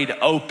heart laid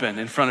open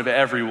in front of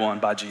everyone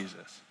by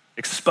Jesus,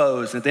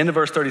 exposed. And at the end of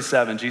verse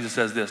 37, Jesus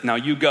says this, now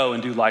you go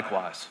and do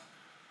likewise.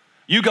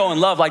 You go and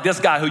love like this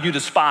guy who you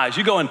despise.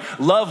 You go and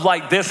love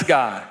like this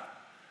guy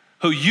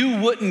who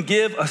you wouldn't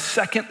give a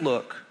second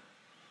look.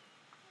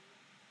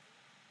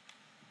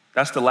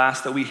 That's the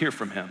last that we hear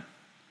from him,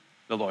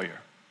 the lawyer.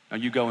 Now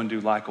you go and do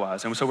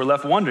likewise. And so we're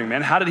left wondering,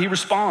 man, how did he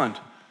respond?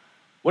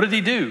 What did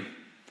he do?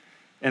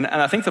 And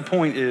I think the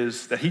point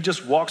is that he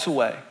just walks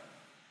away,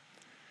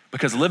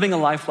 because living a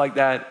life like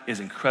that is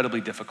incredibly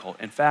difficult.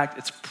 In fact,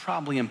 it's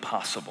probably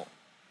impossible.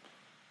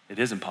 It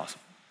is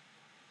impossible.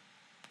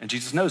 And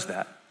Jesus knows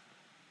that.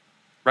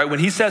 Right? When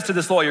he says to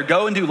this lawyer,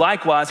 go and do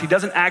likewise, he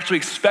doesn't actually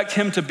expect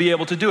him to be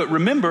able to do it.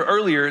 Remember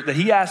earlier that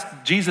he asked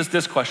Jesus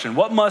this question,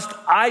 what must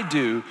I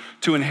do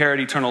to inherit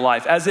eternal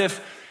life? As if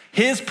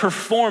his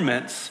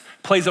performance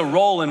plays a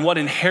role in what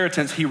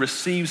inheritance he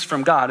receives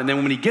from God. And then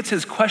when he gets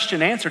his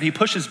question answered, he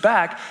pushes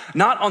back,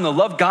 not on the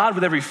love God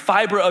with every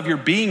fiber of your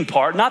being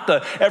part, not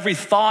the every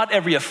thought,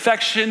 every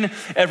affection,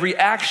 every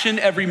action,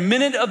 every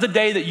minute of the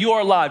day that you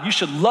are alive. You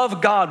should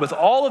love God with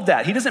all of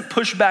that. He doesn't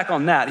push back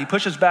on that. He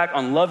pushes back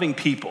on loving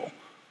people.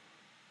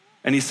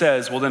 And he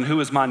says, well, then who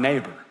is my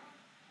neighbor?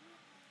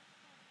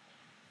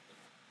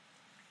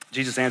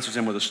 Jesus answers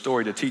him with a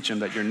story to teach him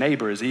that your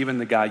neighbor is even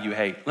the guy you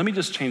hate. Let me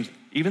just change,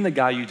 even the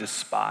guy you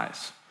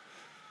despise.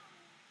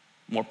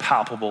 More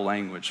palpable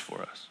language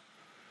for us.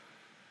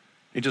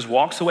 He just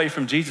walks away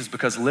from Jesus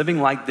because living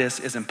like this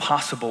is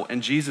impossible,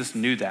 and Jesus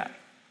knew that.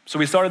 So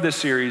we started this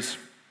series,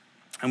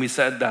 and we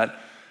said that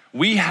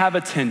we have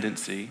a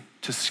tendency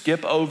to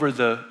skip over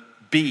the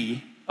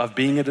be of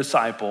being a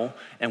disciple,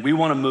 and we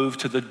want to move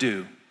to the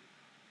do.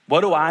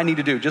 What do I need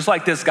to do? Just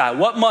like this guy,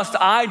 what must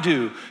I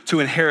do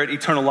to inherit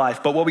eternal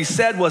life? But what we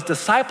said was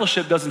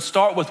discipleship doesn't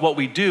start with what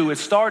we do. It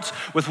starts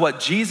with what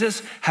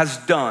Jesus has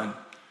done.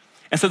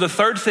 And so the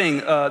third thing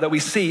that we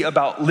see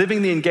about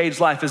living the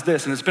engaged life is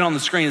this, and it's been on the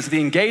screen, is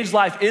the engaged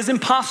life is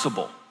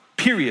impossible,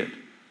 period,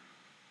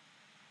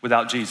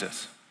 without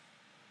Jesus.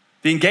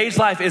 The engaged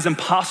life is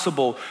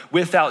impossible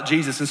without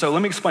Jesus. And so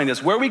let me explain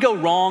this. Where we go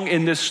wrong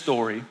in this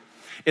story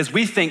is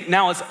we think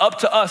now it's up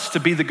to us to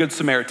be the Good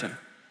Samaritan.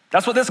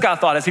 That's what this guy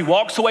thought as he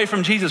walks away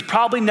from Jesus,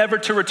 probably never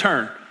to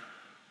return.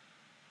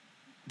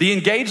 The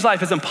engaged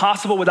life is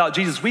impossible without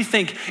Jesus. We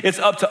think it's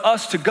up to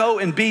us to go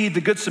and be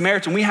the Good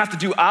Samaritan. We have to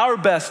do our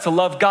best to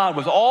love God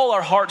with all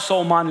our heart,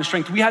 soul, mind, and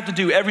strength. We have to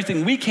do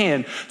everything we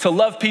can to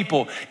love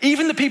people,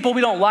 even the people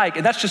we don't like,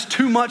 and that's just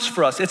too much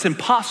for us. It's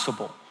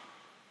impossible.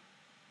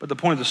 But the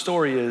point of the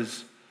story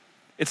is,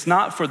 it's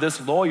not for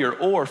this lawyer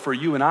or for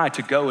you and I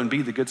to go and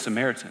be the Good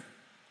Samaritan.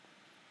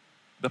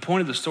 The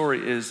point of the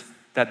story is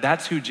that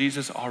that's who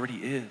Jesus already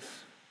is.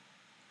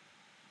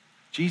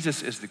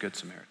 Jesus is the Good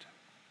Samaritan.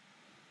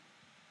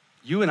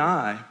 You and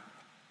I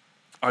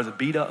are the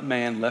beat up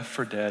man left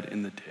for dead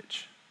in the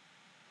ditch.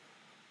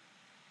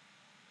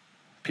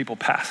 People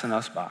passing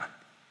us by.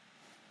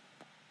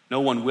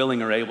 No one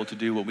willing or able to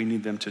do what we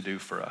need them to do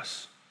for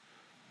us.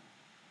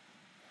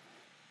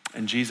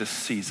 And Jesus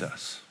sees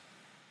us.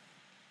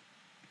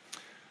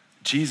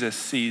 Jesus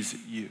sees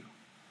you.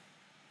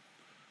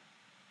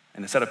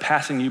 And instead of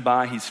passing you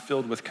by, he's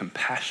filled with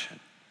compassion.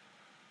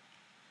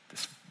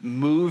 This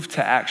move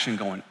to action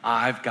going,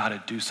 I've got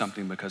to do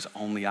something because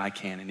only I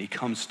can. And he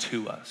comes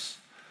to us.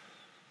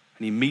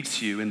 And he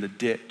meets you in the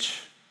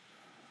ditch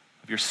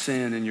of your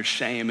sin and your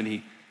shame. And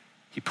he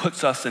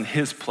puts us in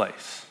his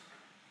place.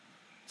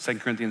 2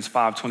 Corinthians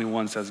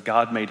 5:21 says,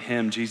 God made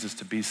him, Jesus,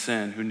 to be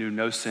sin, who knew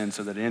no sin,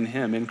 so that in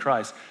him, in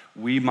Christ,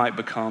 we might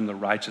become the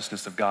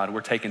righteousness of God.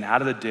 We're taken out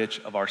of the ditch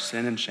of our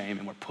sin and shame,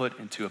 and we're put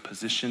into a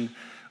position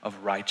of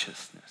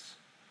righteousness.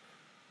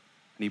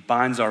 And he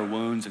binds our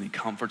wounds, and he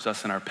comforts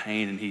us in our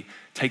pain, and he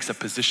takes a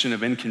position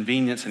of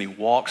inconvenience, and he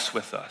walks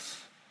with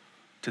us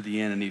to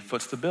the end, and he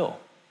foots the bill.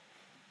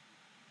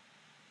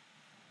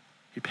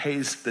 He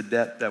pays the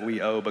debt that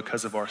we owe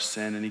because of our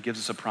sin, and he gives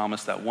us a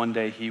promise that one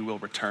day he will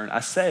return. I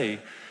say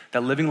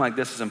that living like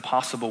this is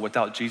impossible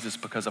without Jesus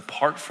because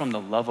apart from the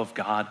love of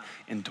God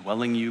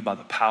indwelling you by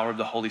the power of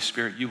the Holy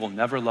Spirit, you will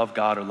never love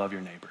God or love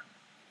your neighbor.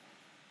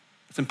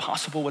 It's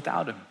impossible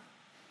without him.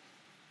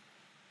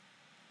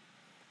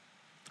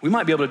 We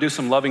might be able to do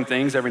some loving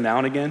things every now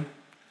and again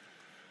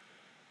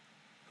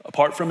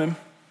apart from him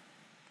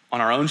on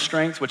our own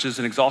strength, which is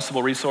an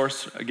exhaustible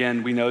resource.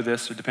 Again, we know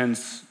this. It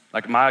depends.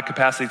 Like my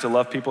capacity to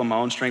love people and my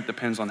own strength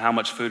depends on how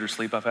much food or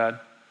sleep I've had.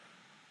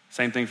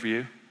 Same thing for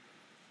you.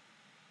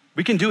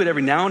 We can do it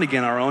every now and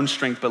again, our own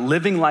strength, but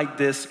living like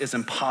this is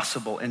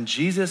impossible. And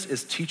Jesus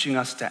is teaching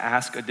us to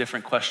ask a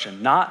different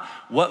question. Not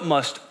what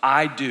must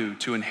I do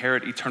to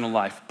inherit eternal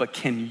life, but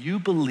can you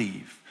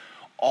believe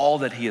all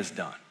that he has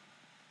done?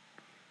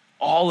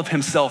 all of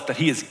himself that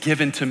he has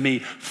given to me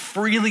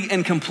freely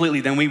and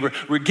completely, then we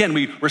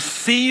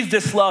receive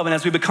this love. And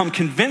as we become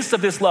convinced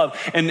of this love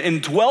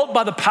and dwelled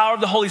by the power of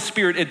the Holy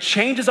Spirit, it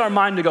changes our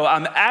mind to go,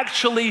 I'm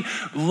actually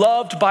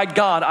loved by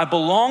God. I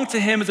belong to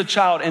him as a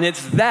child. And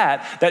it's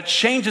that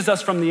changes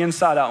us from the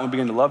inside out, and we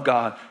begin to love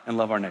God and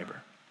love our neighbor.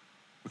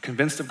 We're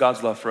convinced of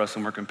God's love for us,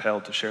 and we're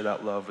compelled to share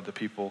that love with the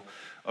people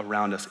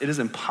around us. It is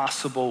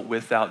impossible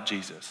without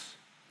Jesus.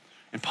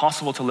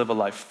 Impossible to live a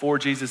life for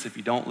Jesus if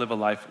you don't live a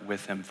life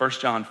with him. 1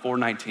 John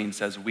 4:19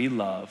 says, we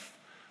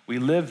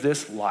live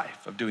this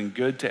life of doing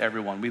good to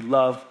everyone. We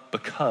love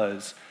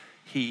because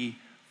he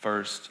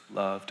first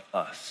loved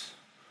us.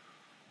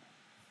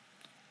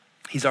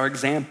 He's our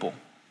example.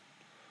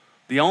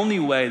 The only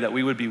way that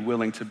we would be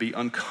willing to be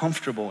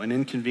uncomfortable and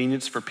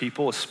inconvenienced for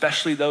people,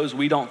 especially those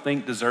we don't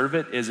think deserve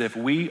it, is if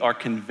we are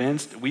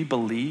convinced, we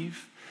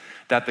believe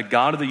that the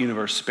God of the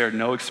universe spared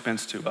no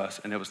expense to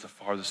us, and it was the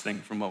farthest thing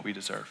from what we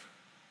deserve.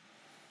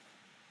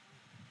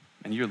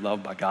 And you're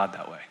loved by God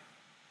that way.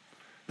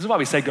 This is why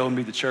we say go and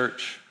be the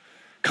church.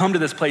 Come to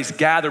this place,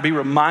 gather, be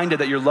reminded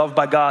that you're loved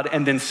by God,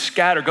 and then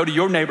scatter. Go to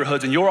your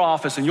neighborhoods and your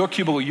office and your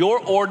cubicle, your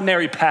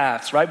ordinary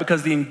paths, right?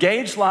 Because the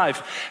engaged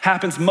life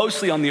happens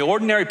mostly on the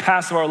ordinary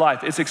paths of our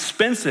life. It's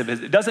expensive.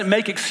 It doesn't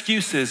make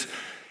excuses,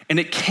 and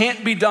it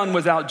can't be done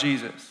without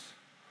Jesus.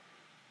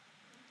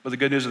 But the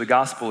good news of the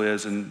gospel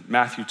is in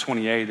Matthew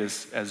 28,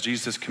 as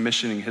Jesus is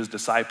commissioning his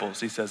disciples,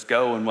 he says,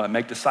 go and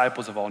make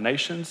disciples of all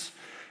nations,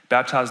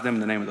 baptize them in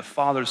the name of the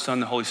Father, Son,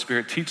 and the Holy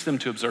Spirit. Teach them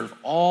to observe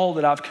all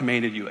that I've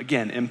commanded you.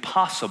 Again,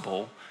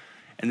 impossible.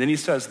 And then he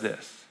says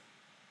this,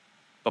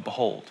 but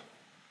behold,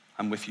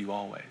 I'm with you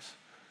always,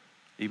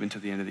 even to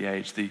the end of the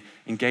age. The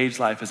engaged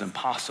life is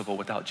impossible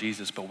without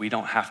Jesus, but we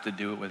don't have to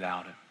do it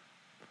without him.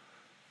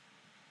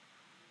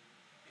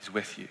 He's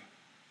with you.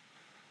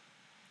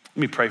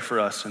 Let me pray for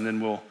us, and then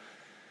we'll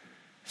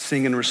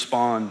sing and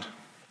respond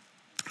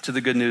to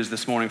the good news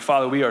this morning.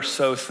 Father, we are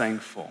so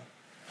thankful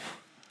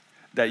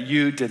that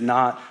you did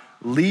not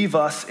leave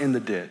us in the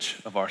ditch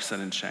of our sin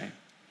and shame.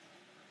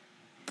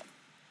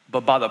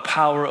 But by the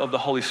power of the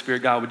Holy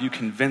Spirit, God, would you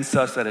convince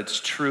us that it's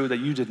true, that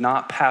you did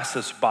not pass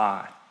us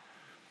by,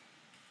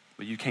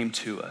 but you came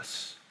to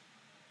us.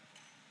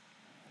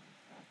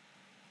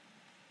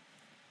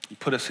 You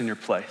put us in your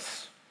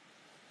place.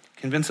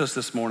 Convince us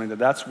this morning that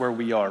that's where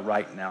we are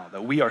right now,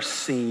 that we are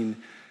seen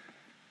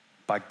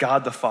by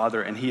God the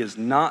Father, and he is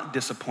not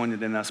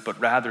disappointed in us, but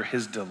rather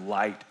his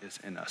delight is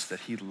in us,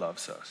 that he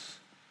loves us.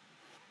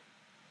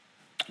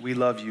 We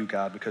love you,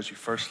 God, because you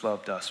first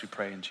loved us. We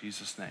pray in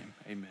Jesus' name.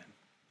 Amen.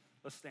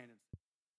 Let's stand and